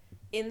 But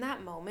in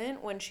that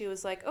moment when she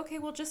was like, okay,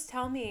 well, just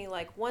tell me,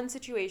 like, one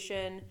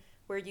situation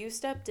where you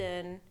stepped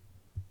in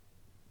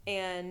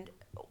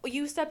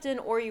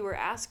or you were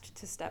asked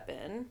to step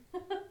in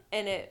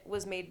and it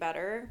was made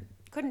better,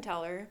 Couldn't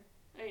tell her.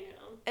 I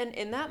know. And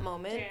in that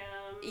moment,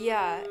 damn.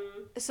 Yeah.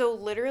 So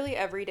literally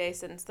every day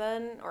since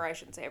then, or I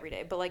shouldn't say every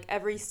day, but like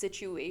every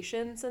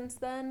situation since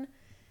then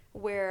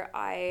where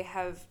I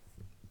have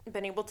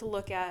been able to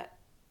look at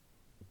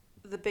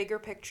the bigger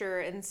picture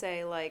and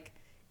say, like,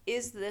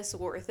 is this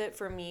worth it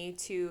for me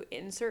to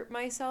insert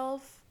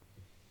myself?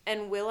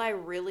 And will I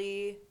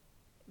really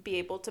be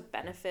able to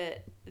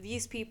benefit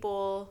these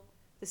people,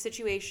 the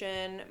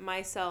situation,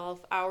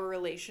 myself, our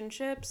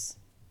relationships?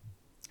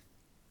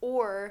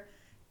 Or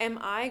am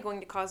I going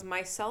to cause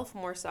myself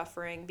more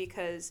suffering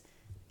because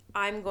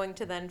I'm going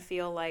to then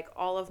feel like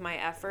all of my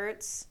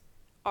efforts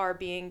are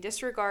being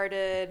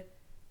disregarded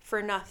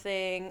for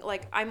nothing?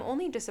 Like, I'm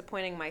only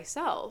disappointing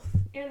myself.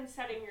 And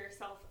setting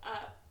yourself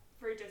up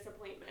for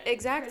disappointment.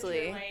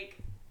 Exactly. You're like,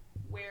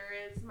 where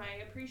is my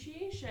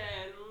appreciation?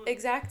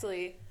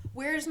 Exactly.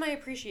 Where's my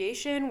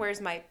appreciation?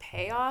 Where's my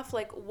payoff?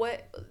 Like,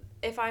 what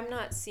if I'm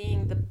not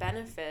seeing the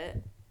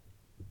benefit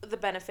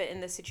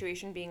in this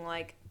situation being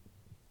like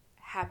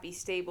happy,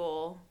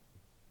 stable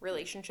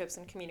relationships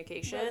and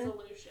communication?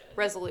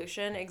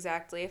 Resolution,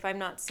 exactly. If I'm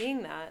not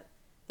seeing that,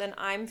 then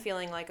I'm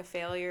feeling like a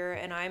failure,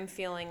 and I'm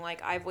feeling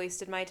like I've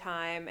wasted my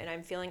time, and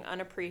I'm feeling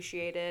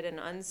unappreciated and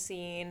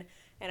unseen,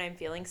 and I'm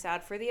feeling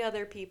sad for the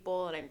other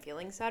people, and I'm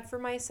feeling sad for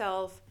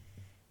myself.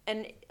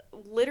 And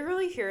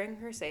literally hearing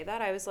her say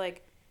that, I was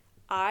like,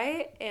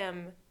 I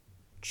am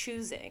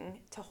choosing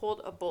to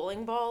hold a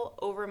bowling ball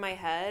over my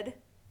head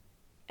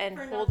and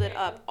hold it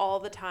up all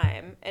the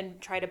time and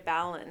try to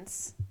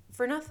balance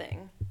for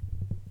nothing.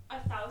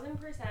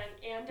 1,000%.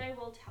 And I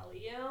will tell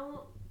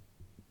you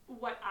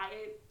what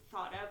I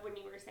thought of when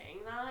you were saying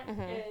that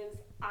is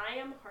I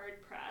am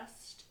hard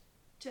pressed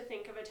to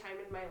think of a time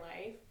in my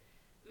life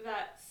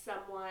that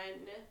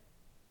someone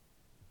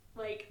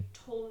like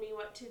told me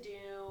what to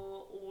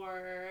do,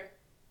 or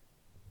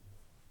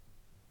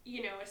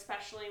you know,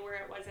 especially where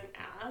it wasn't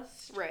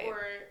asked, right,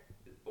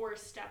 or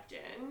stepped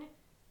in,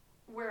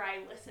 where I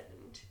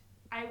listened.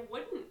 I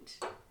wouldn't.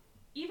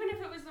 Even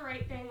if it was the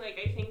right thing, like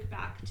I think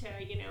back to,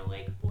 you know,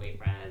 like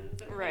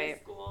boyfriends in high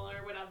school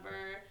or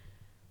whatever.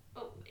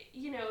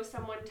 You know,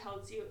 someone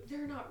tells you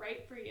they're not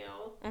right for you.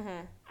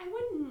 I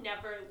would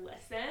never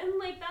listen.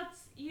 Like,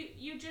 that's,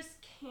 you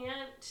just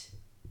can't,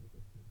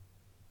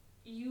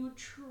 you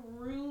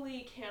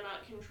truly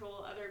cannot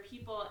control other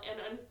people.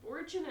 And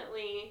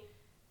unfortunately,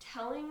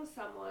 telling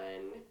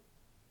someone,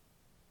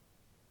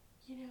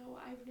 you know,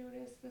 I've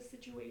noticed this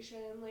situation,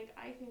 like,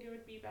 I think it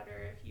would be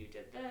better if you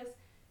did this.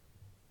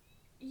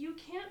 You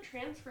can't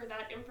transfer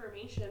that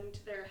information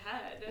to their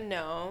head.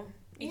 No.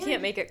 You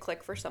can't make it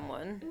click for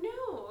someone.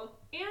 No.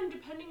 And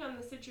depending on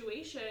the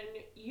situation,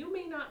 you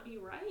may not be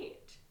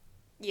right.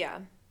 Yeah.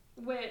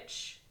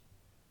 Which,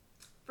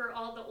 for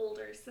all the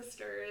older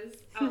sisters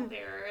out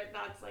there,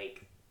 that's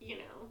like, you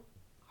know,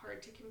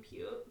 hard to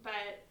compute.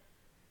 But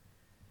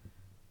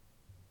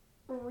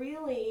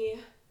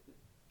really,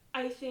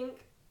 I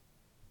think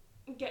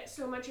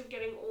so much of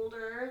getting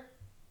older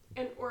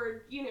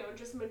or, you know,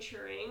 just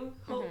maturing,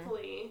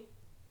 hopefully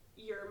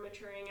you're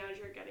maturing as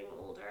you're getting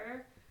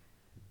older,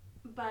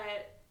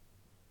 but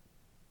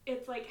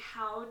it's like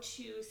how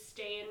to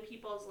stay in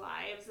people's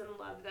lives and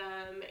love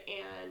them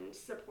and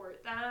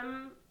support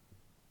them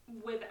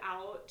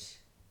without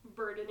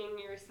burdening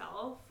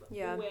yourself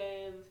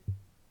with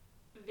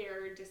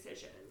their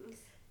decisions.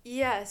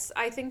 Yes,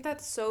 I think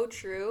that's so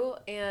true,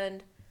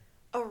 and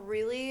a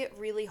really,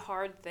 really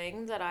hard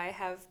thing that I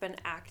have been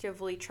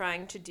actively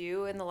trying to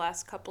do in the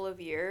last couple of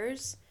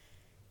years,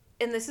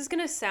 and this is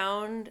going to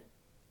sound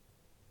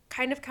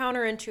kind of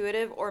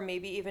counterintuitive or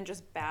maybe even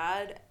just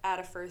bad at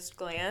a first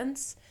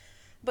glance,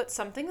 but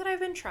something that I've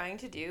been trying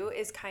to do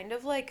is kind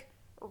of like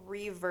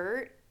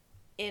revert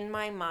in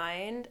my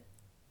mind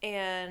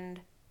and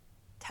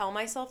tell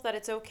myself that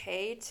it's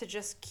okay to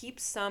just keep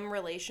some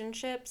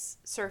relationships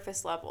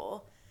surface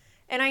level.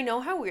 And I know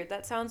how weird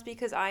that sounds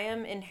because I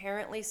am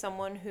inherently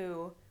someone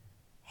who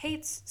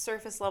hates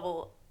surface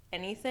level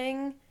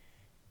anything,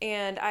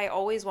 and I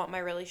always want my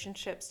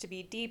relationships to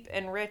be deep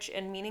and rich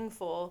and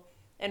meaningful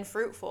and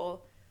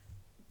fruitful.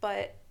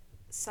 But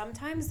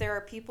sometimes there are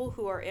people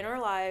who are in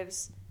our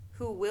lives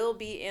who will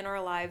be in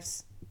our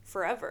lives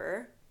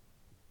forever,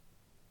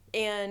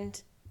 and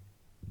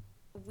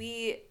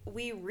we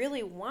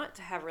really want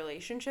to have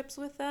relationships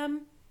with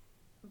them.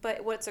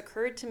 But what's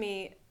occurred to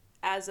me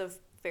as of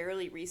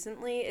fairly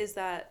recently is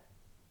that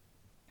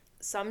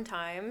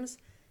sometimes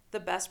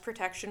the best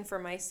protection for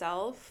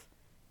myself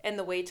and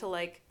the way to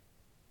like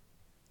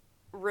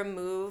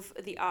remove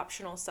the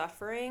optional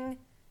suffering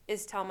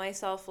is tell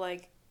myself,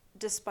 like,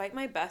 despite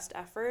my best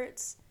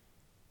efforts,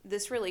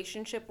 this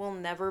relationship will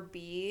never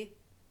be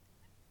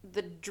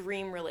the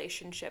dream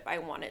relationship I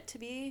want it to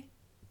be.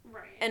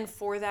 Right. And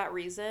for that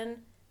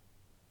reason,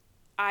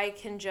 I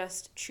can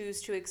just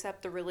choose to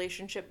accept the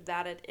relationship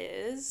that it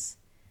is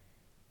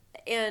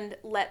and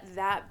let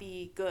that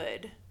be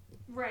good.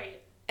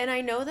 Right. And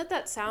I know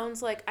that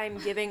sounds like I'm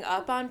giving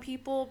up on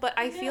people, but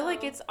I feel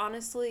like it's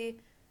honestly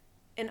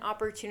an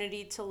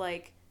opportunity to,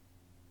 like,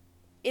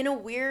 in a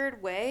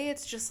weird way,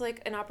 it's just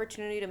like an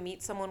opportunity to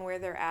meet someone where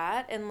they're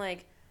at. And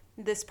like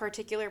this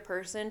particular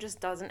person just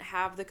doesn't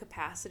have the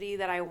capacity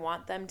that I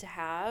want them to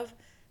have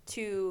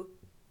to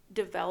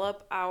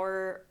develop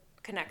our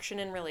connection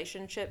and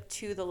relationship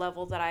to the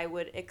level that I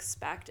would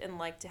expect and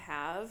like to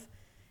have.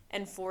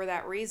 And for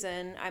that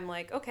reason, I'm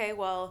like, okay,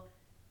 well,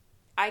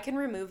 I can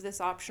remove this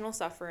optional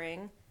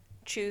suffering,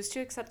 choose to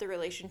accept the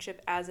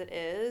relationship as it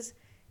is,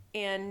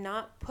 and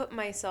not put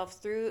myself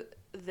through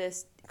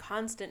this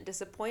constant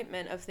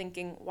disappointment of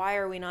thinking, why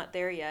are we not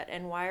there yet?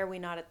 And why are we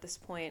not at this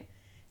point?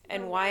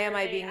 And why am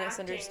I being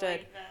misunderstood?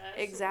 Like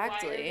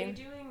exactly. Why are they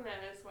doing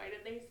this? Why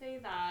did they say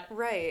that?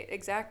 Right,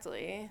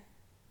 exactly.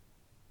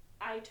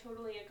 I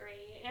totally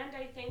agree. And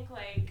I think,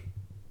 like,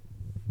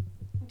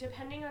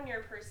 depending on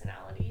your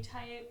personality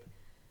type,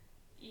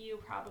 you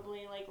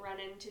probably, like, run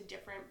into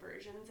different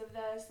versions of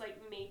this.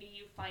 Like, maybe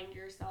you find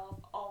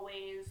yourself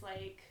always,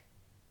 like,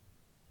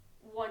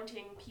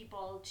 wanting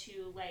people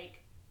to,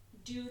 like,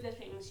 do the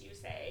things you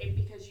say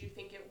because you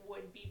think it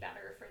would be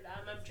better for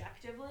them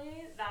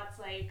objectively. That's,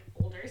 like,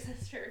 older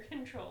sister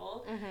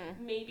control.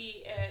 Mm-hmm.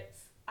 Maybe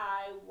it's,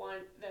 I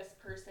want this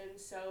person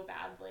so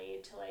badly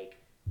to, like,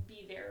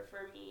 be there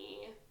for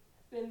me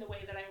in the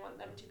way that I want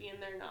them to be,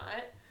 and they're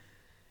not.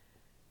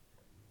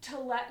 To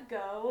let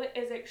go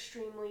is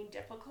extremely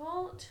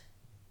difficult,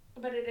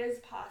 but it is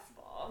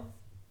possible.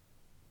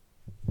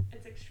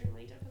 It's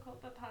extremely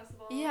difficult, but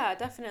possible. Yeah,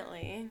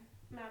 definitely.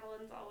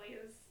 Madeline's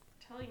always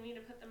telling me to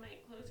put the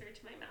mic closer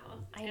to my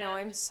mouth. I know,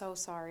 I'm so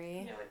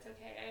sorry. No, it's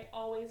okay. I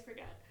always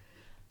forget.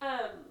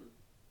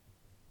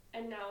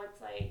 And now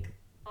it's like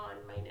on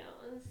my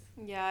nose.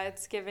 Yeah,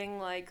 it's giving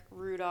like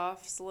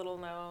Rudolph's little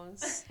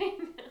nose. I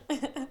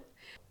know.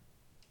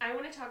 I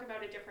want to talk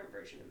about a different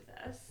version of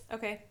this.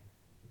 Okay.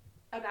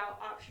 About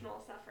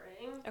optional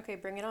suffering. Okay,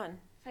 bring it on.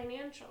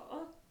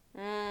 Financial.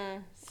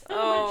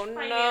 So much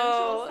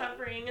financial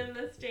suffering in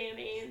this day and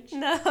age.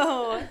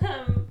 No.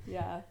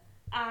 Yeah.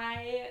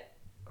 I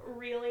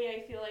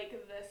feel like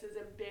this is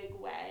a big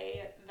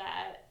way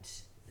that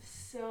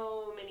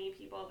so many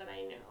people that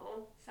I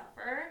know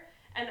suffer.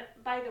 And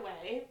by the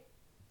way,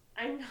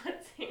 I'm not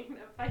saying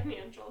that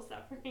financial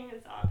suffering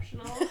is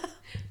optional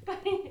by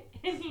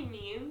any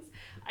means.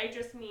 I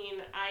just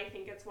mean I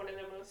think it's one of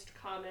the most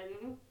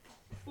common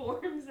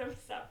forms of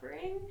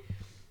suffering.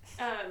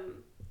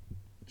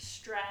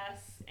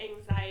 Stress,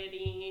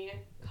 anxiety,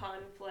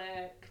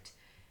 conflict,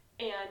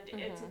 and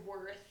it's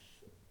worth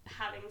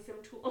having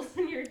some tools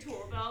in your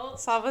tool belt.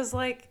 Sava's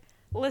like,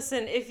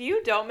 listen, if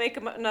you don't make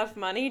enough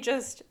money,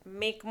 just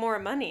make more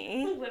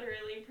money.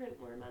 Literally print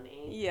more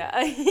money.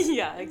 Yeah,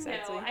 yeah,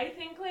 exactly. No, I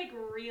think, like,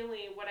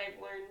 really what I've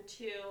learned,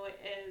 too,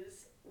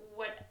 is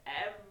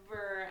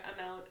whatever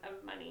amount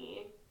of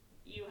money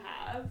you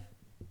have,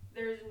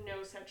 there's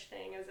no such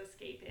thing as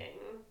escaping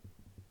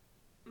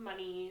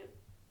money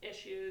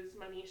issues,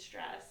 money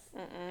stress.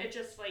 It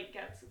just, like,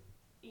 gets,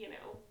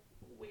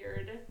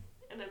 weird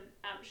and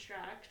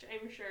abstract.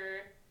 I'm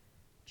sure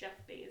Jeff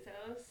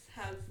Bezos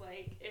has,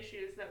 like,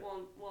 issues that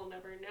we'll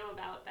never know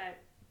about, but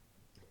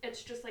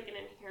it's just, like, an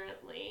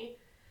inherently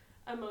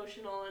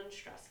emotional and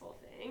stressful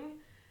thing.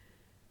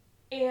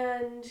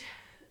 And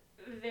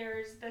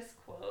there's this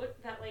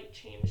quote that, like,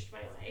 changed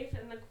my life,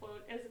 and the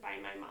quote is by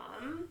my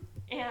mom,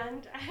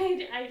 and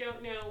I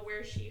don't know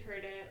where she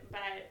heard it,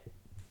 but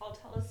I'll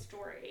tell a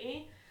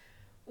story.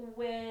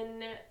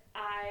 When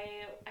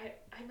I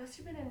must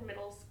have been in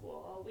middle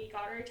school, we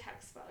got our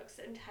textbooks,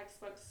 and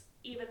textbooks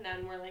even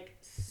then were, like,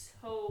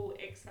 so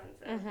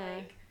expensive.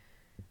 Like,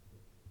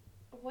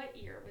 what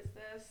year was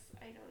this?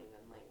 I don't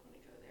even, like, want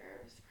to go there.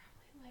 It was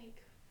probably,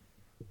 like,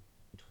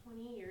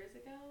 20 years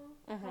ago.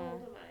 How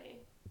old am I?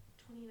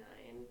 29.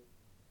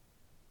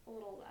 A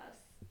little less.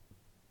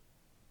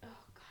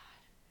 Oh,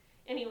 God.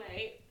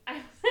 Anyway, I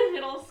was in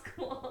middle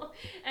school,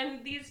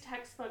 and these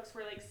textbooks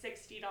were, like,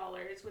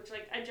 $60, which,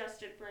 like,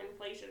 adjusted for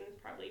inflation is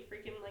probably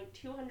freaking, like,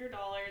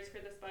 $200 for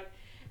this book,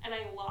 and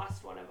I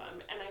lost one of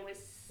them, and I was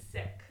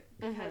sick,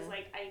 because,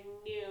 like, I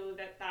knew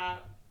that,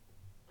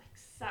 like,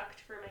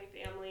 sucked for my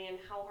family, and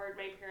how hard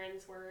my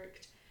parents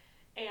worked,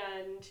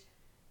 and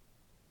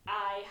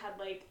I had,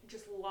 like,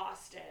 just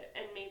lost it,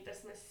 and made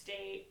this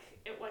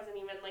mistake. It wasn't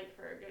even, like,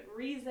 for a good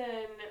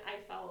reason. I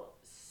felt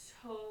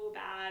so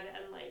bad,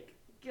 and, like,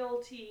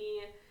 guilty,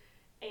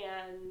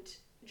 and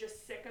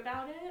just sick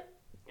about it,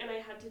 and I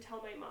had to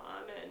tell my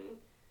mom, and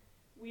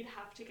we'd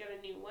have to get a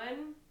new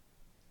one,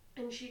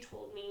 and she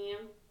told me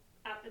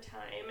at the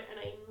time, and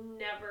I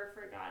never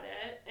forgot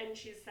it, and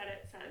she's said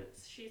it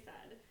since. She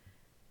said,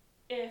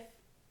 if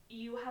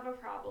you have a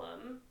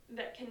problem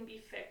that can be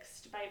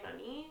fixed by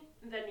money,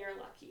 then you're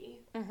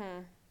lucky.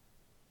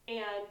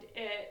 And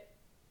it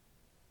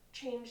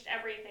changed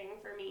everything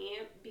for me,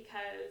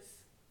 because,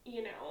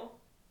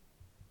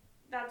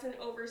 that's an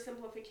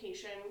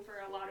oversimplification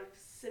for a lot of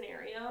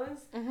scenarios,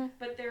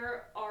 but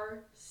there are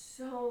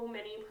so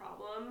many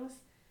problems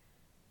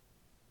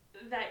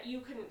that you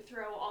couldn't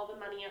throw all the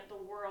money at the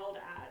world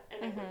at,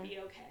 and it would be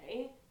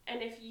okay.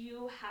 And if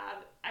you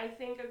have, I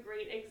think a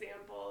great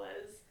example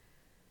is,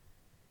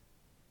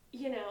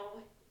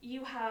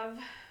 you have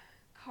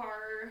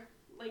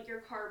your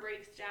car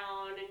breaks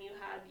down and you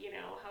had,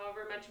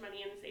 however much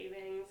money in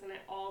savings and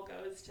it all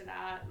goes to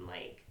that and,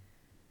 like,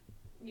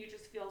 you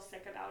just feel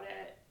sick about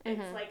it.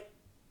 Mm-hmm. It's, like,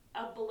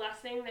 a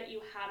blessing that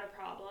you had a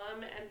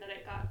problem and that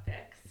it got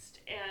fixed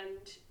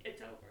and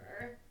it's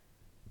over.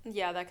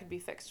 Yeah, that could be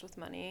fixed with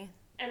money.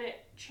 And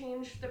it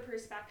changed the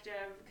perspective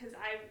because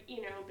I've,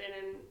 been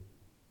in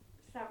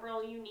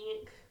several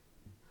unique,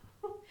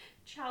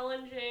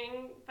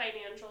 challenging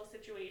financial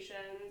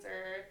situations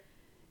or,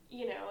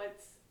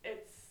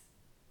 it's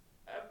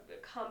a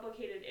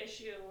complicated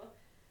issue.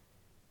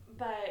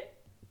 But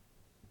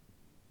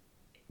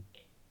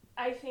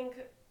I think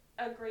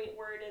a great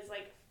word is,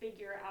 like,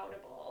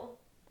 figure-outable.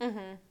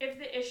 Mm-hmm. If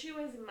the issue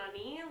is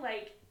money,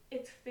 like,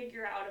 it's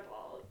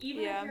figure-outable.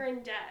 Even if you're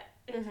in debt,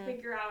 it's mm-hmm.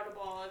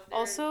 figure-outable.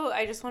 Also,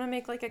 I just want to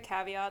make, like, a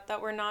caveat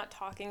that we're not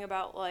talking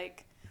about,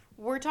 like,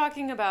 we're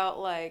talking about,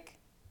 like,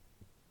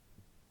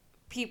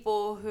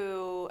 people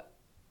who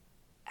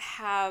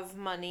have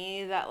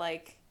money that,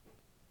 like,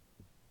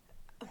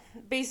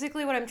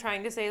 basically what I'm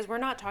trying to say is we're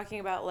not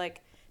talking about,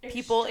 like,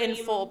 people in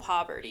full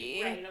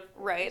poverty.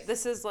 Right.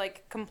 This is,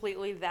 like,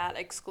 completely that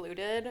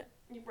excluded.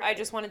 Right. I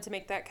just wanted to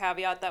make that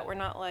caveat that we're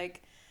not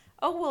like,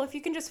 oh, well, if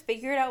you can just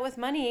figure it out with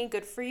money,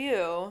 good for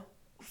you.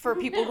 For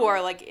people who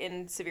are, like,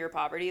 in severe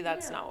poverty,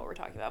 that's not what we're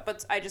talking about.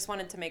 But I just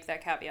wanted to make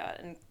that caveat,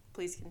 and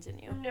please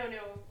continue. No,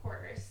 of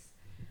course.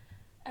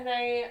 And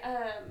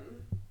I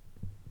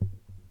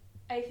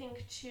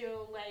think,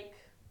 too, like,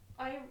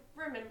 I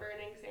remember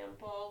an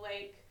example,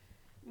 like,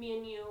 me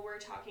and you were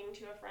talking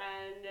to a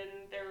friend,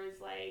 and there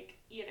was, like,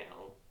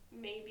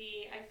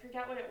 maybe, I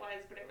forget what it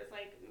was, but it was,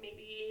 like,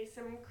 maybe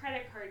some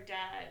credit card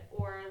debt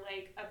or,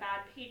 like, a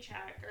bad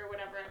paycheck or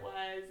whatever it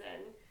was,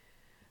 and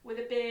with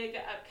a big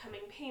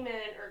upcoming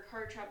payment or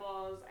car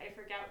troubles, I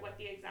forget what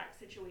the exact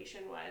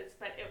situation was,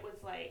 but it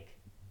was, like,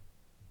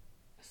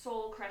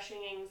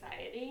 soul-crushing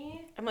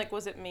anxiety. I'm like,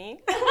 was it me?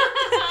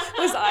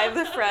 Was I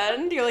the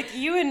friend? You're like,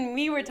 you and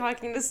me were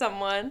talking to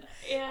someone.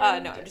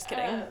 And, no, I'm just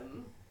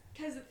kidding.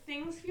 Because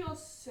things feel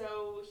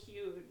so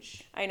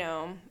huge. I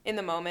know. In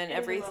the moment,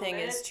 everything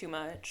is too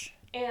much.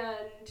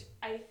 And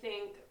I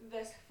think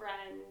this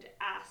friend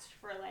asked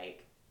for,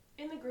 like,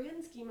 in the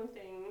grand scheme of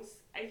things,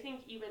 I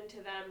think even to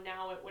them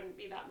now it wouldn't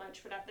be that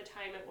much, but at the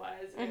time it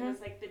was. And mm-hmm. It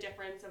was, like, the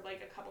difference of,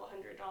 like, a couple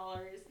 $100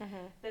 mm-hmm.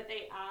 that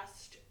they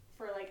asked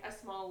for, like, a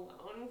small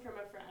loan from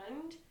a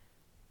friend.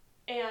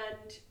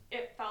 And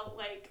it felt,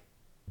 like,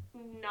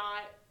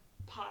 not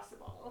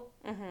possible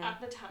mm-hmm.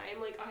 at the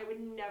time. Like, I would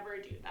never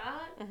do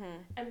that.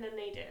 Mm-hmm. And then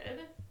they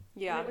did.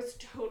 Yeah. And it was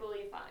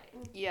totally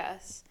fine.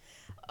 Yes.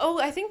 Oh,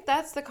 I think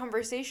that's the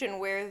conversation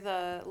where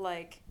the,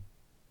 like,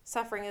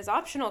 suffering is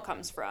optional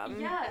comes from.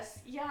 Yes.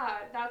 Yeah.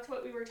 That's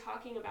what we were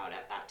talking about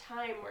at that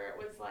time, where it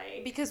was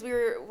like... Because we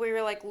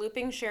were like,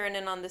 looping Sharon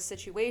in on this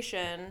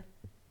situation.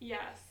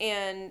 Yes.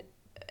 And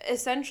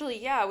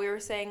essentially, yeah, we were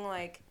saying,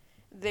 like,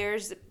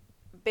 there's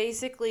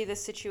basically the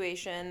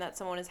situation that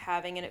someone is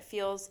having and it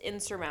feels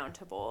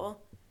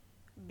insurmountable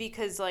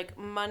because, like,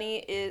 money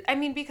is... I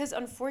mean, because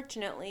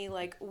unfortunately,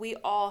 like, we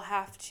all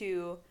have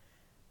to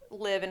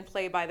live and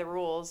play by the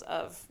rules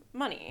of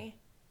money.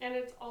 And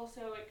it's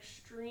also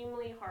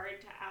extremely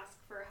hard to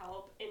ask for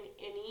help in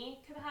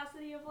any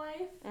capacity of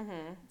life.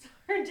 Mm-hmm. It's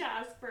hard to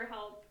ask for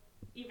help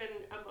even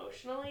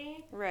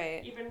emotionally.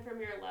 Right. Even from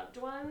your loved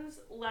ones,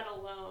 let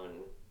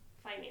alone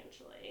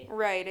financially.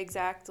 Right,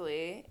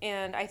 exactly.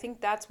 And I think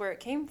that's where it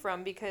came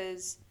from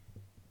because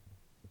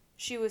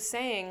she was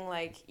saying,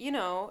 like,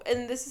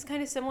 and this is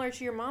kind of similar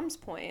to your mom's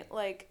point,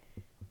 like,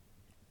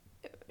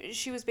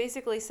 she was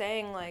basically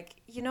saying, like,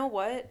 you know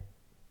what?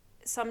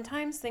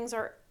 Sometimes things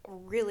are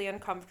really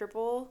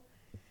uncomfortable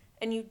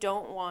and you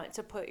don't want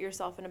to put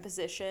yourself in a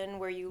position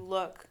where you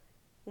look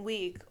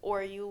weak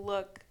or you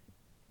look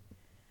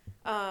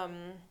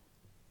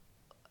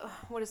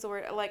what is the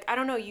word, like, I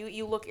don't know,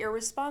 you look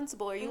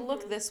irresponsible or you mm-hmm.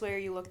 look this way or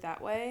you look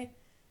that way,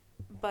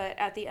 but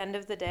at the end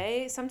of the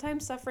day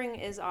sometimes suffering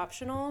is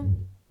optional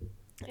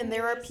and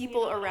there are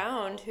people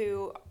around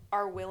who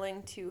are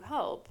willing to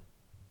help.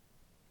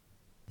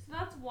 So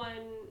that's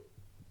one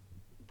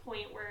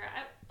point where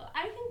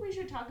I think we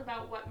should talk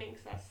about what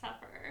makes us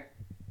suffer.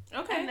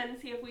 Okay. And then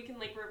see if we can,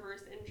 like,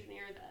 reverse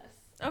engineer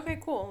this. Okay,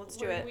 cool. Let's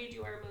do it. Where we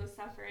do our most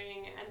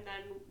suffering and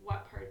then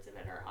what parts of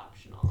it are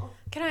optional.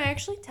 Can I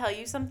actually tell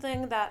you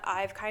something that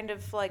I've kind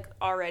of, like,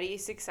 already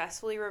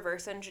successfully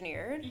reverse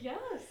engineered? Yes.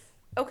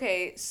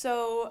 Okay,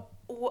 so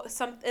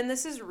and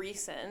this is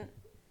recent,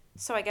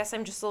 so I guess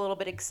I'm just a little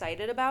bit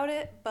excited about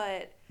it,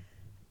 but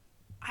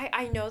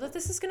I know that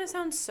this is going to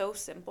sound so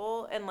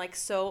simple and, like,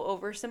 so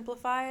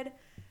oversimplified,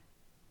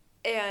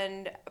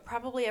 and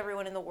probably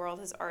everyone in the world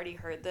has already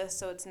heard this,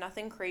 so it's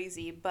nothing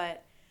crazy,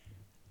 but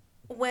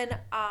when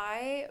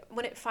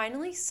it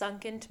finally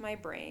sunk into my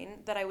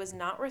brain that I was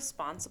not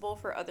responsible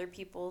for other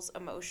people's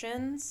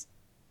emotions,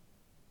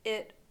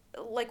 it,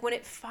 like, when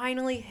it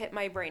finally hit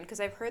my brain, because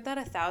I've heard that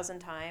 1,000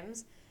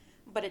 times,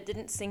 but it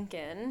didn't sink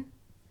in,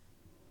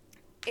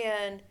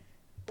 and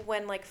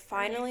when like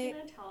finally. Are you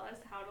gonna tell us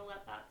how to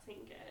let that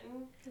sink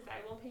in? Because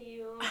I will pay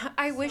you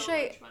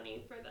much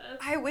money for this.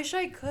 I wish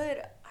I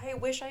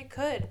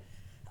could.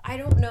 I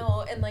don't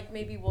know, and like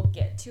maybe we'll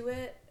get to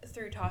it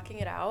through talking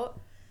it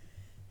out.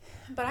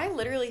 But I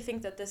literally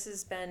think that this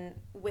has been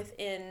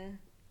within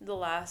the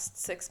last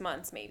 6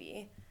 months,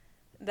 maybe,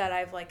 that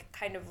I've like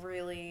kind of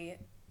really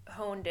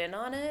honed in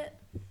on it.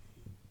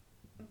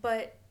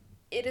 But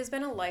it has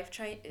been a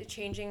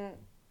life-changing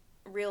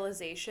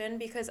realization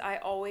because I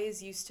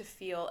always used to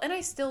feel, and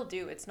I still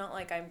do, it's not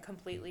like I'm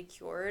completely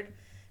cured,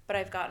 but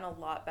I've gotten a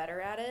lot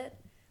better at it.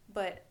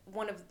 But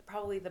one of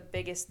probably the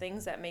biggest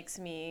things that makes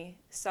me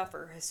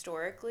suffer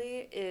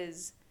historically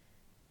is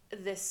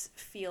this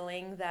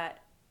feeling that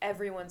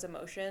everyone's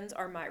emotions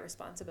are my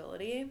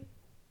responsibility.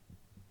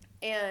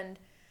 And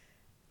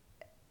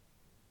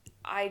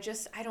I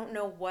don't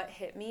know what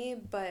hit me,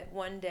 but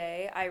one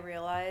day I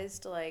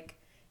realized, like,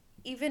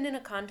 even in a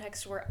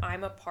context where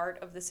I'm a part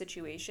of the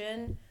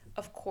situation,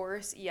 of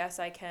course, yes,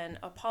 I can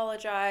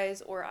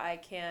apologize or I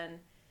can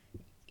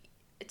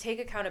take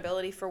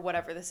accountability for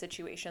whatever the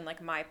situation,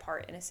 like my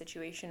part in a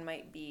situation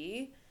might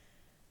be.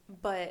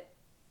 But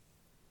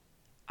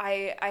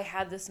I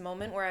had this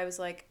moment where I was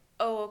like,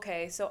 oh,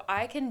 okay, so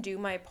I can do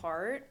my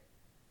part,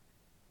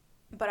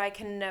 but I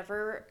can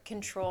never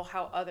control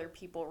how other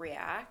people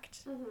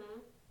react. Mm-hmm.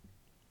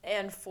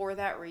 And for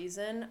that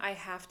reason, I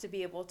have to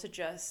be able to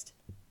just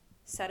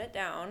set it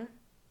down,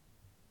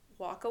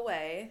 walk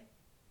away,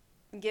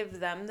 give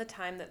them the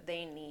time that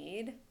they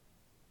need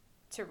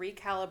to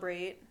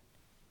recalibrate.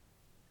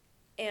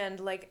 And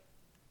like,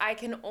 I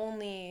can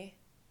only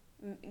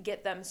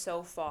get them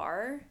so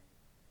far.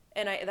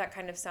 And that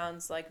kind of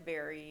sounds like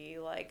very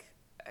like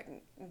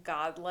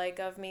godlike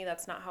of me.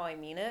 That's not how I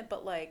mean it,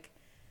 but like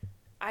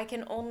I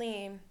can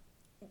only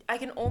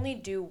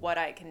do what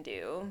I can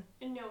do.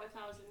 No, 1,000%.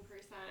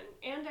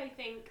 And I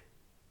think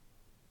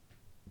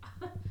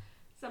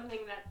something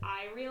that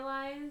I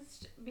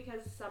realized,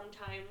 because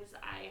sometimes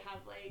I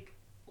have like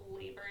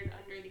labored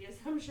under the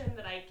assumption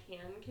that I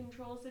can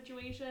control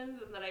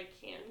situations and that I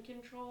can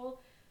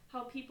control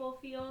how people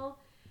feel.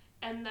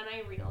 And then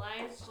I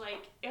realized,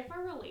 like, if a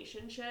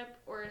relationship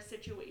or a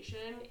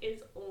situation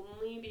is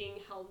only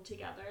being held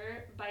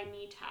together by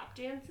me tap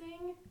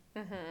dancing,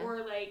 Mm-hmm.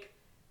 or like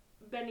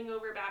bending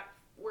over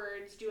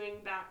backwards, doing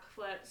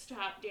backflips,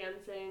 tap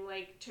dancing,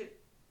 like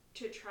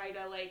to try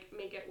to like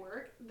make it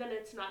work, then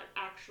it's not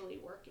actually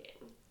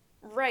working.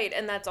 Right,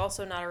 and that's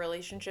also not a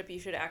relationship you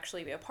should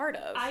actually be a part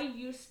of. I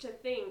used to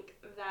think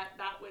that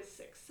that was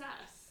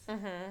success.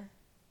 Mm-hmm.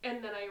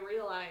 And then I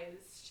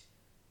realized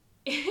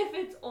if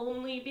it's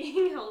only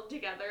being held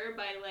together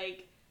by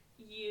like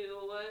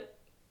you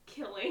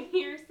killing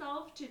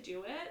yourself to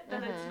do it,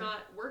 then it's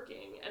not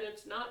working and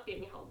it's not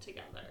being held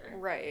together.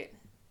 Right.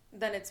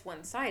 Then it's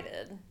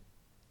one-sided.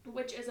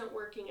 Which isn't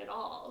working at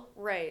all.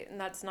 Right, and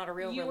that's not a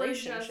real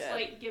relationship. relationship. You were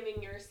just like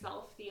giving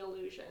yourself the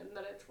illusion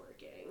that it's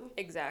working.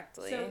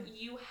 Exactly. So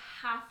you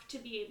have to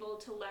be able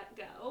to let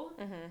go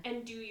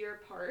and do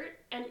your part.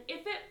 And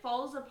if it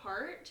falls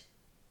apart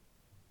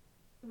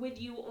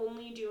with you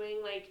only doing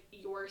like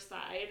your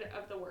side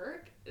of the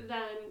work,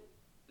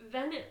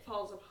 then it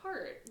falls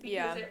apart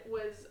because it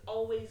was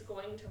always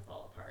going to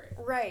fall apart.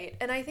 Right.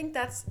 And I think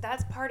that's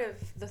part of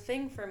the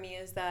thing for me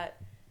is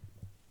that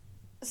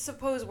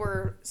suppose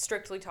we're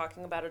strictly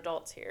talking about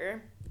adults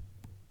here.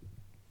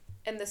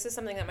 And this is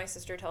something that my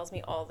sister tells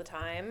me all the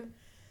time.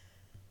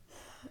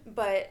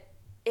 But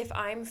if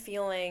I'm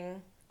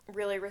feeling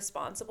really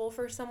responsible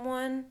for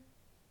someone,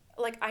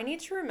 like I need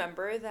to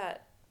remember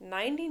that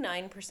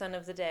 99%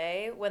 of the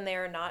day when they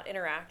are not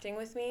interacting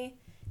with me,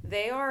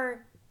 they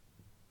are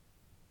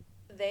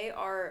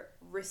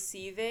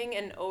receiving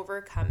and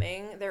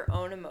overcoming their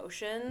own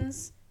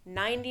emotions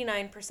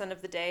 99%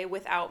 of the day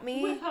without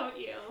me. Without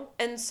you.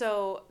 And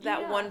so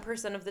that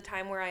 1% of the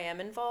time where I am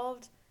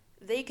involved,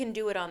 they can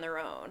do it on their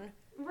own.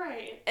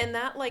 Right. And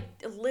that like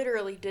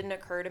literally didn't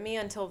occur to me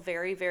until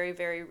very, very,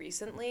 very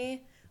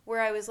recently, where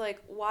I was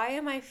like, why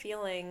am I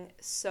feeling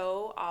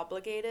so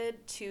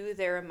obligated to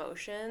their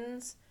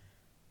emotions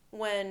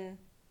when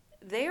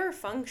they are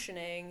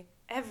functioning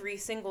every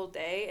single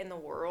day in the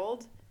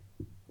world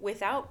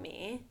without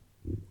me?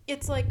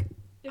 It's like,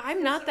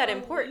 I'm not that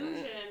important.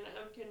 Illusion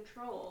of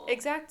control.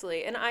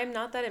 Exactly. And I'm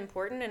not that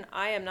important, and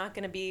I am not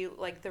going to be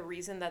like the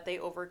reason that they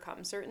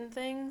overcome certain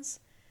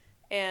things.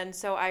 And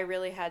so I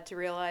really had to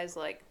realize,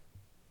 like,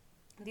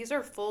 these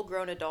are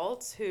full-grown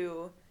adults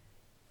who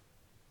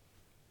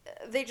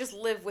they just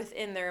live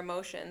within their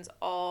emotions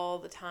all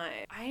the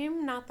time. I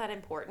am not that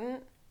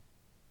important,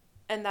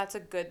 and that's a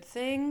good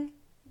thing.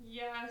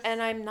 Yes.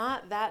 And I'm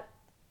not that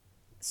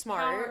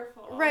smart.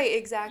 Powerful. Right,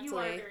 exactly. You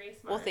are very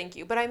smart. Well, thank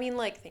you. But I mean,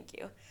 like, thank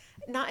you.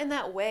 Not in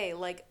that way.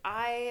 Like,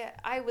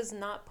 I was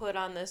not put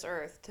on this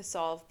earth to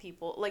solve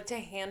people, like, to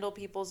handle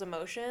people's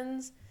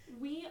emotions.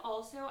 We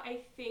also, I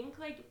think,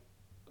 like,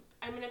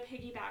 I'm going to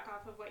piggyback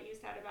off of what you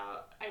said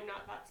about I'm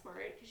not that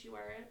smart, because you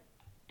are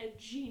a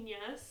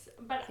genius.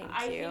 But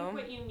I think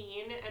what you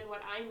mean and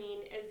what I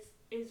mean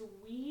is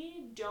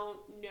we don't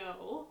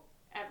know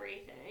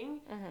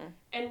everything.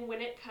 And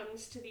when it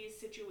comes to these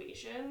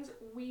situations,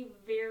 we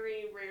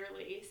very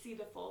rarely see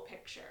the full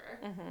picture.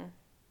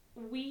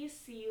 We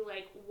see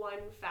like one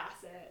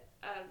facet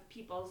of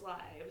people's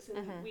lives,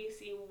 and we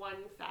see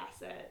one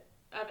facet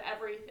of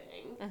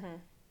everything.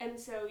 And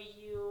so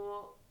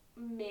you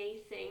may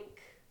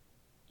think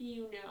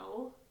you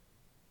know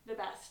the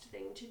best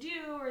thing to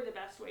do or the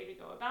best way to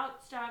go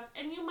about stuff,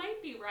 and you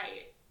might be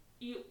right.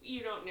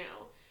 You don't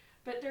know.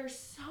 But there's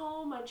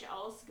so much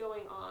else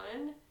going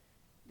on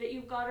that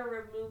you've got to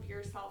remove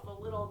yourself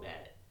a little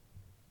bit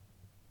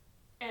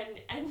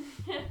and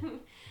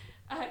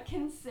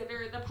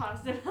consider the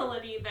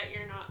possibility that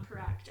you're not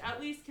correct. At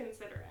least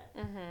consider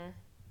it.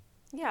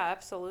 Yeah,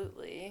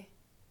 absolutely.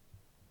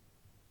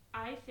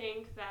 I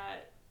think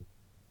that,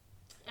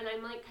 and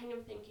I'm like kind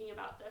of thinking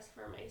about this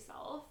for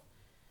myself,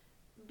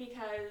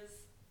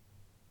 because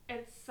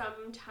it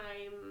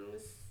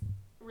sometimes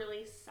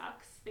really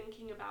sucks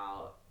thinking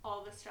about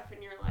all the stuff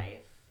in your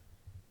life,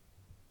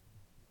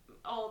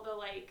 all the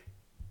like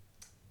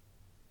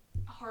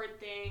hard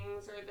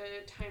things, or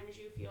the times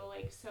you feel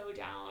like so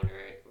down,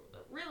 or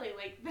really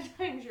like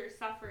the times you're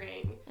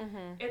suffering.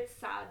 It's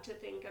sad to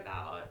think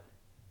about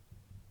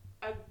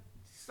a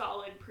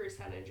solid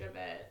percentage of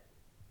it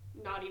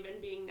not even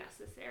being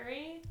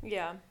necessary.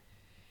 Yeah.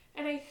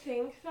 And I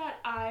think that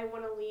I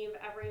want to leave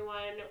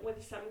everyone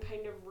with some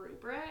kind of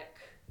rubric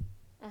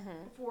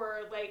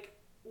for like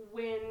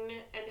when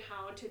and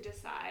how to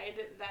decide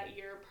that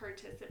you're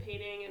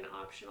participating in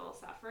optional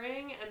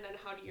suffering, and then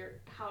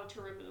how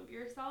to remove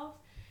yourself.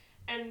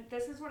 And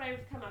this is what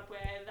I've come up with.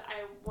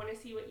 I want to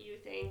see what you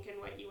think and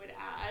what you would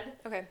add.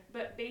 Okay.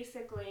 But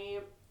basically,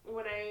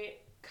 when I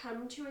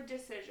come to a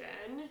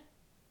decision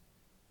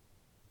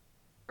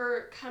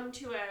or come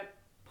to a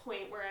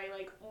point where I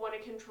like want to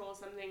control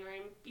something, or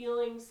I'm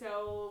feeling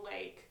so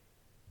like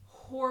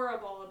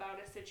horrible about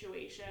a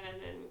situation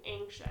and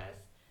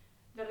anxious,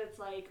 that it's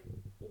like,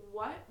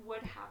 what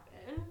would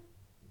happen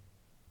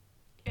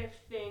if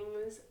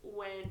things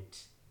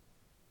went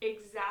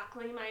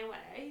exactly my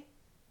way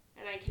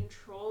and I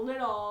controlled it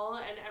all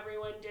and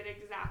everyone did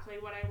exactly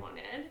what I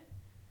wanted?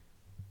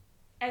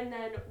 And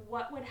then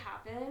what would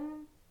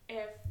happen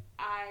if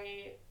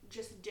I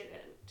just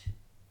didn't?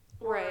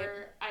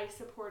 Or I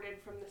supported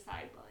from the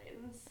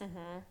sidelines?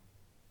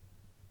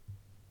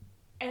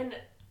 And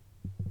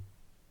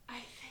I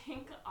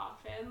think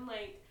often,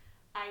 like,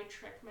 I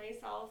trick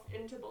myself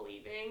into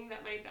believing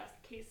that my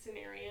best case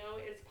scenario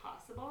is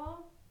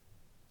possible.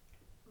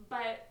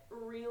 But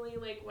really,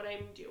 like, what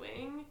I'm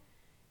doing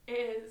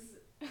is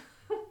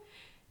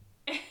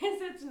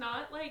it's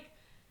not, like,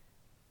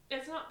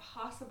 it's not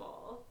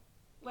possible.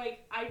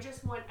 Like, I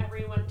just want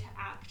everyone to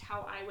act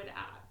how I would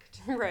act.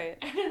 Right.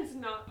 And it's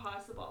not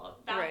possible.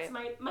 That's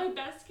my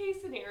best case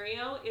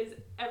scenario is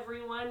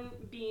everyone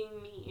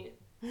being me.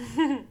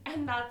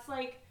 And that's,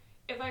 like,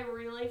 if I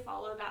really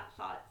follow that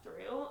thought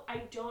through,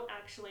 I don't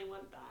actually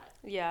want that.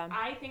 Yeah.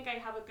 I think I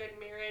have a good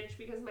marriage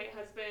because my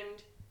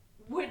husband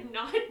would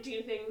not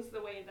do things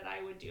the way that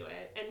I would do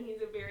it, and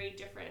he's a very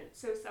different.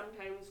 So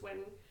sometimes when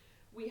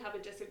we have a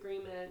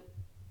disagreement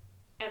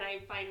and I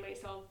find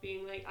myself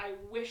being like, I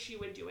wish you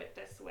would do it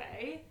this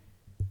way,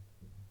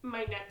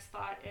 my next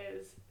thought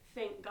is,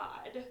 thank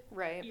God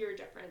you're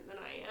different than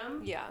I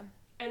am. Yeah.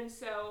 And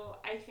so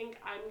I think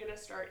I'm going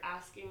to start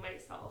asking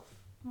myself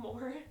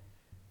more,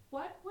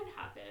 what would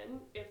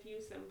happen if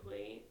you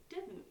simply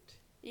didn't?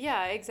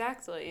 Yeah,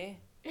 exactly.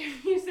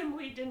 If you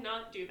simply did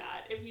not do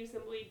that, if you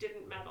simply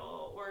didn't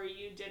meddle, or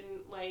you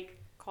didn't, like...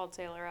 called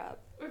Taylor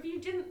up. Or if you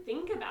didn't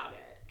think about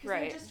it. Because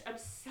I just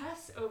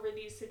obsess over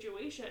these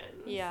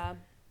situations. Yeah.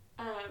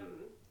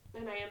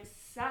 And I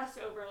obsess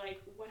over,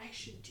 like, what I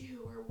should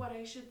do, or what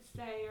I should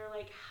say, or,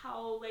 like,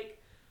 how,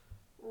 like,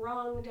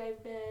 wronged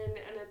I've been.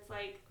 And it's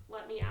like,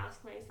 let me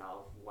ask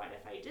myself, what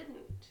if I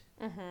didn't?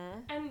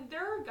 And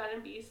there are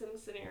gonna be some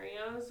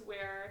scenarios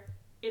where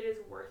it is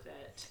worth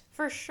it.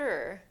 For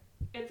sure.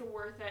 It's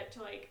worth it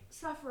to, like,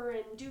 suffer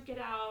and duke it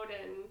out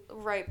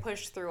and...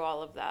 push through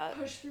all of that.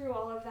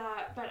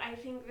 But I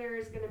think there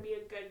is going to be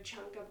a good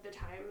chunk of the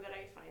time that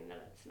I find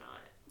that it's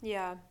not.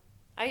 Yeah.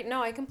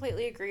 I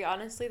completely agree.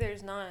 Honestly,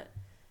 there's not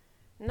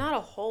a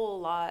whole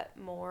lot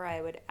more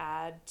I would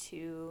add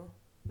to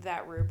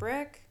that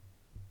rubric,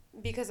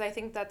 because I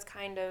think that's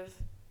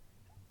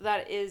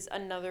that is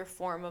another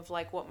form of,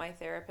 like, what my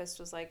therapist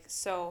was like,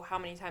 so how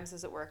many times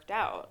has it worked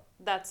out?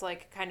 That's,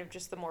 like, kind of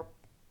just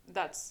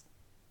that's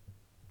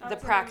the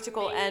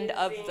practical end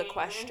of the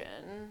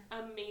question.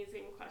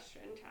 Amazing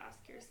question to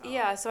ask yourself.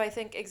 Yeah, so I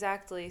think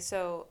exactly.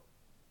 So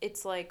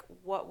it's like,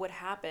 what would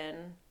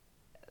happen?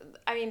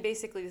 I mean,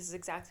 basically, this is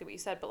exactly what you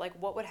said, but, like,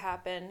 what would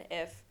happen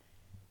if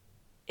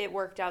it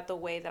worked out the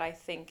way that I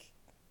think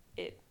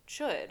it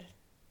should?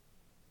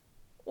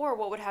 Or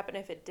what would happen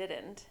if it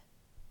didn't?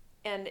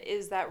 And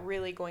is that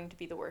really going to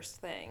be the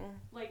worst thing?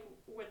 Like,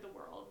 would the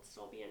world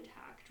still be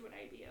intact? Would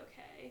I be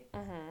okay?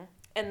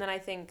 And then I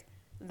think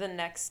the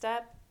next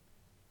step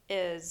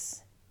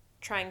is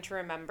trying to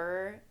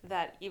remember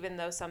that even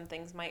though some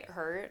things might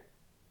hurt,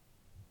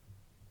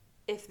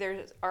 if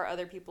there are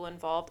other people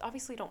involved,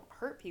 obviously don't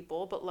hurt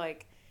people, but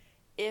like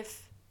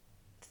if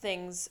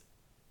things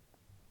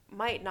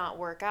might not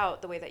work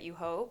out the way that you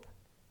hope,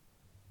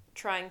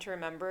 trying to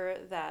remember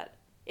that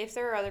if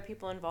there are other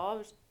people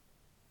involved,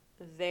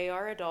 they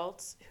are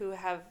adults who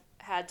have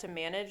had to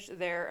manage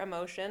their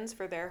emotions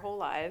for their whole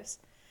lives,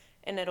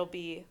 and it'll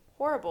be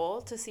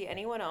horrible to see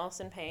anyone else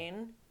in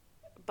pain,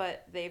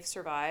 but they've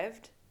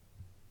survived,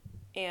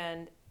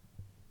 and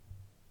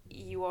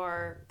you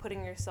are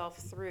putting yourself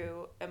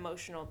through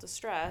emotional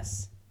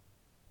distress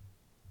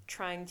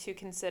trying to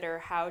consider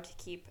how to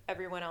keep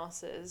everyone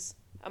else's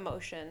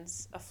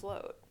emotions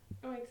afloat.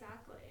 Oh,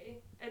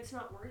 exactly. It's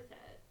not worth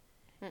it.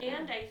 Mm-mm.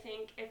 And I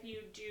think if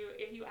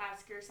you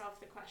ask yourself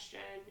the question,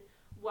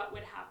 what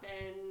would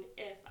happen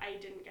if I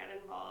didn't get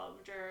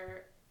involved,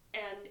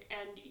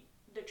 and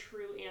the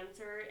true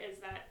answer is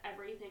that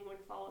everything would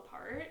fall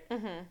apart,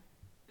 mm-hmm.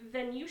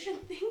 then you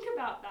should think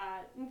about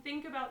that and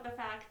think about the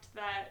fact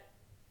that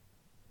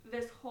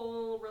this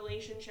whole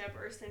relationship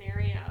or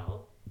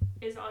scenario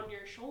is on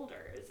your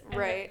shoulders, and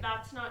right.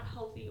 That's not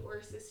healthy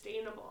or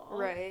sustainable,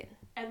 right?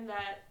 And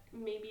that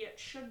maybe it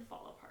should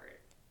fall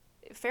apart.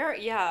 Fair,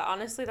 yeah,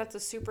 honestly, that's a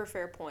super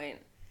fair point.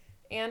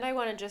 And I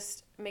want to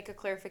just make a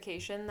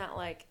clarification that,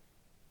 like,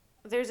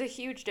 there's a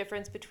huge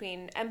difference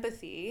between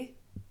empathy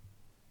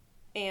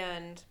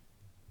and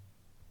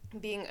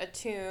being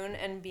attuned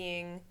and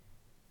being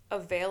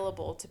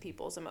available to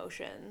people's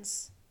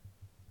emotions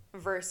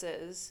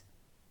versus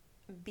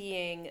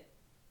being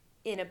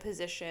in a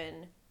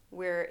position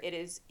where it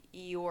is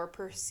your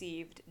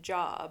perceived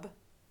job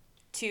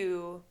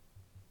to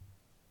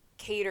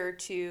cater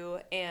to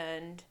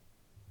and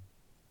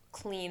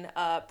clean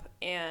up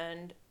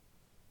and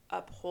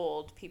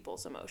uphold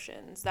people's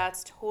emotions.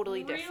 That's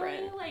totally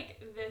different. Really,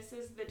 like, this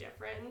is the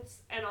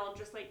difference, and I'll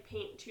just, like,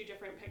 paint two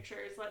different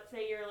pictures. Let's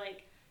say you're,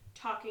 like,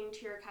 talking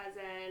to your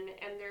cousin,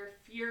 and they're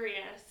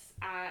furious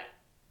at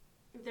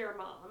their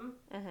mom,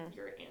 mm-hmm.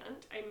 your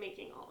aunt. I'm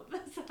making all of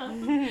this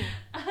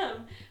up.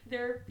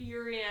 They're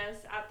furious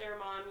at their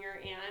mom, your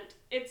aunt.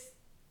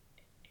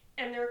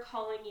 And they're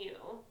calling you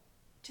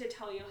to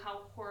tell you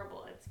how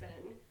horrible it's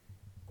been.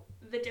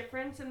 The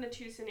difference in the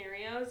two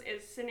scenarios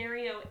is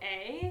scenario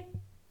A,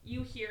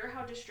 you hear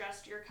how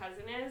distressed your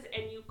cousin is,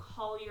 and you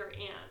call your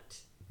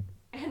aunt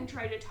and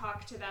try to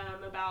talk to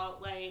them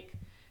about, like,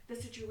 the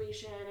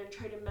situation and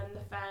try to mend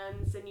the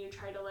fence, and you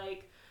try to,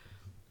 like,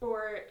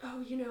 or,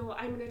 oh, you know,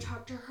 I'm going to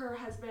talk to her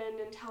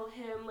husband and tell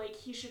him, like,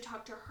 he should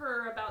talk to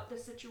her about the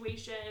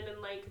situation, and,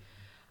 like,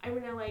 I'm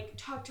going to, like,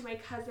 talk to my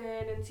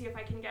cousin and see if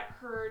I can get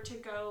her to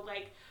go,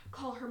 like,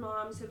 call her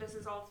mom so this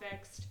is all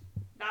fixed.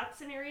 That's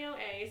scenario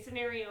A.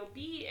 Scenario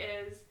B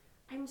is,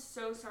 I'm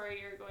so sorry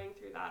you're going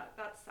through that.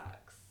 That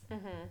sucks.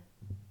 Mm-hmm.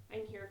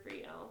 I'm here for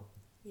you.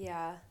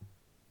 Yeah.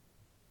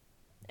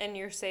 And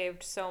you're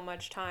saved so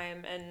much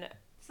time and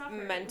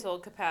suffering. Mental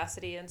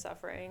capacity and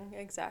suffering.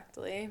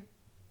 Exactly.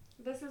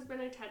 This has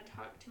been a TED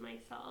Talk to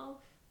myself.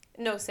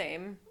 No,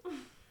 same.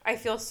 I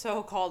feel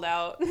so called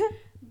out.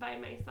 By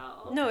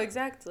myself. No,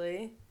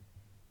 exactly.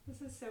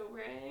 This is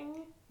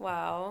sobering.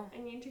 Wow.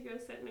 I need to go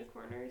sit in a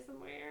corner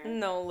somewhere.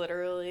 No,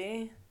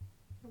 literally.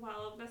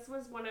 Well, this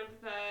was one of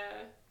the,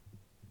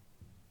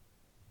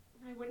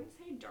 I wouldn't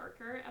say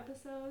darker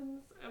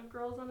episodes of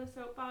Girls on a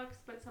Soapbox,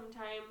 but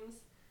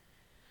sometimes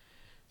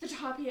the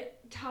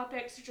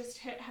topics just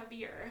hit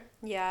heavier.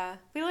 Yeah.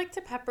 We like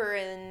to pepper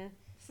in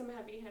some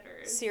heavy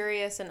hitters.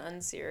 Serious and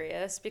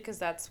unserious, because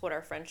that's what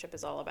our friendship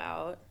is all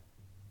about.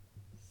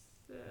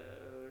 So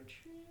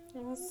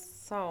true.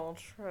 So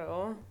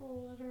true.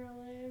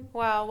 Literally.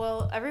 Wow,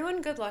 well,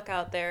 everyone, good luck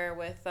out there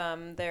with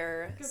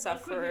their good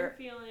luck with your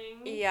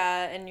feelings.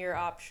 Yeah, and your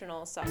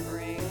optional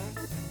suffering.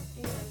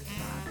 And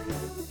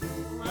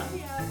bye. Love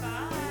ya,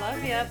 bye.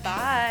 Love ya,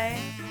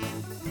 bye.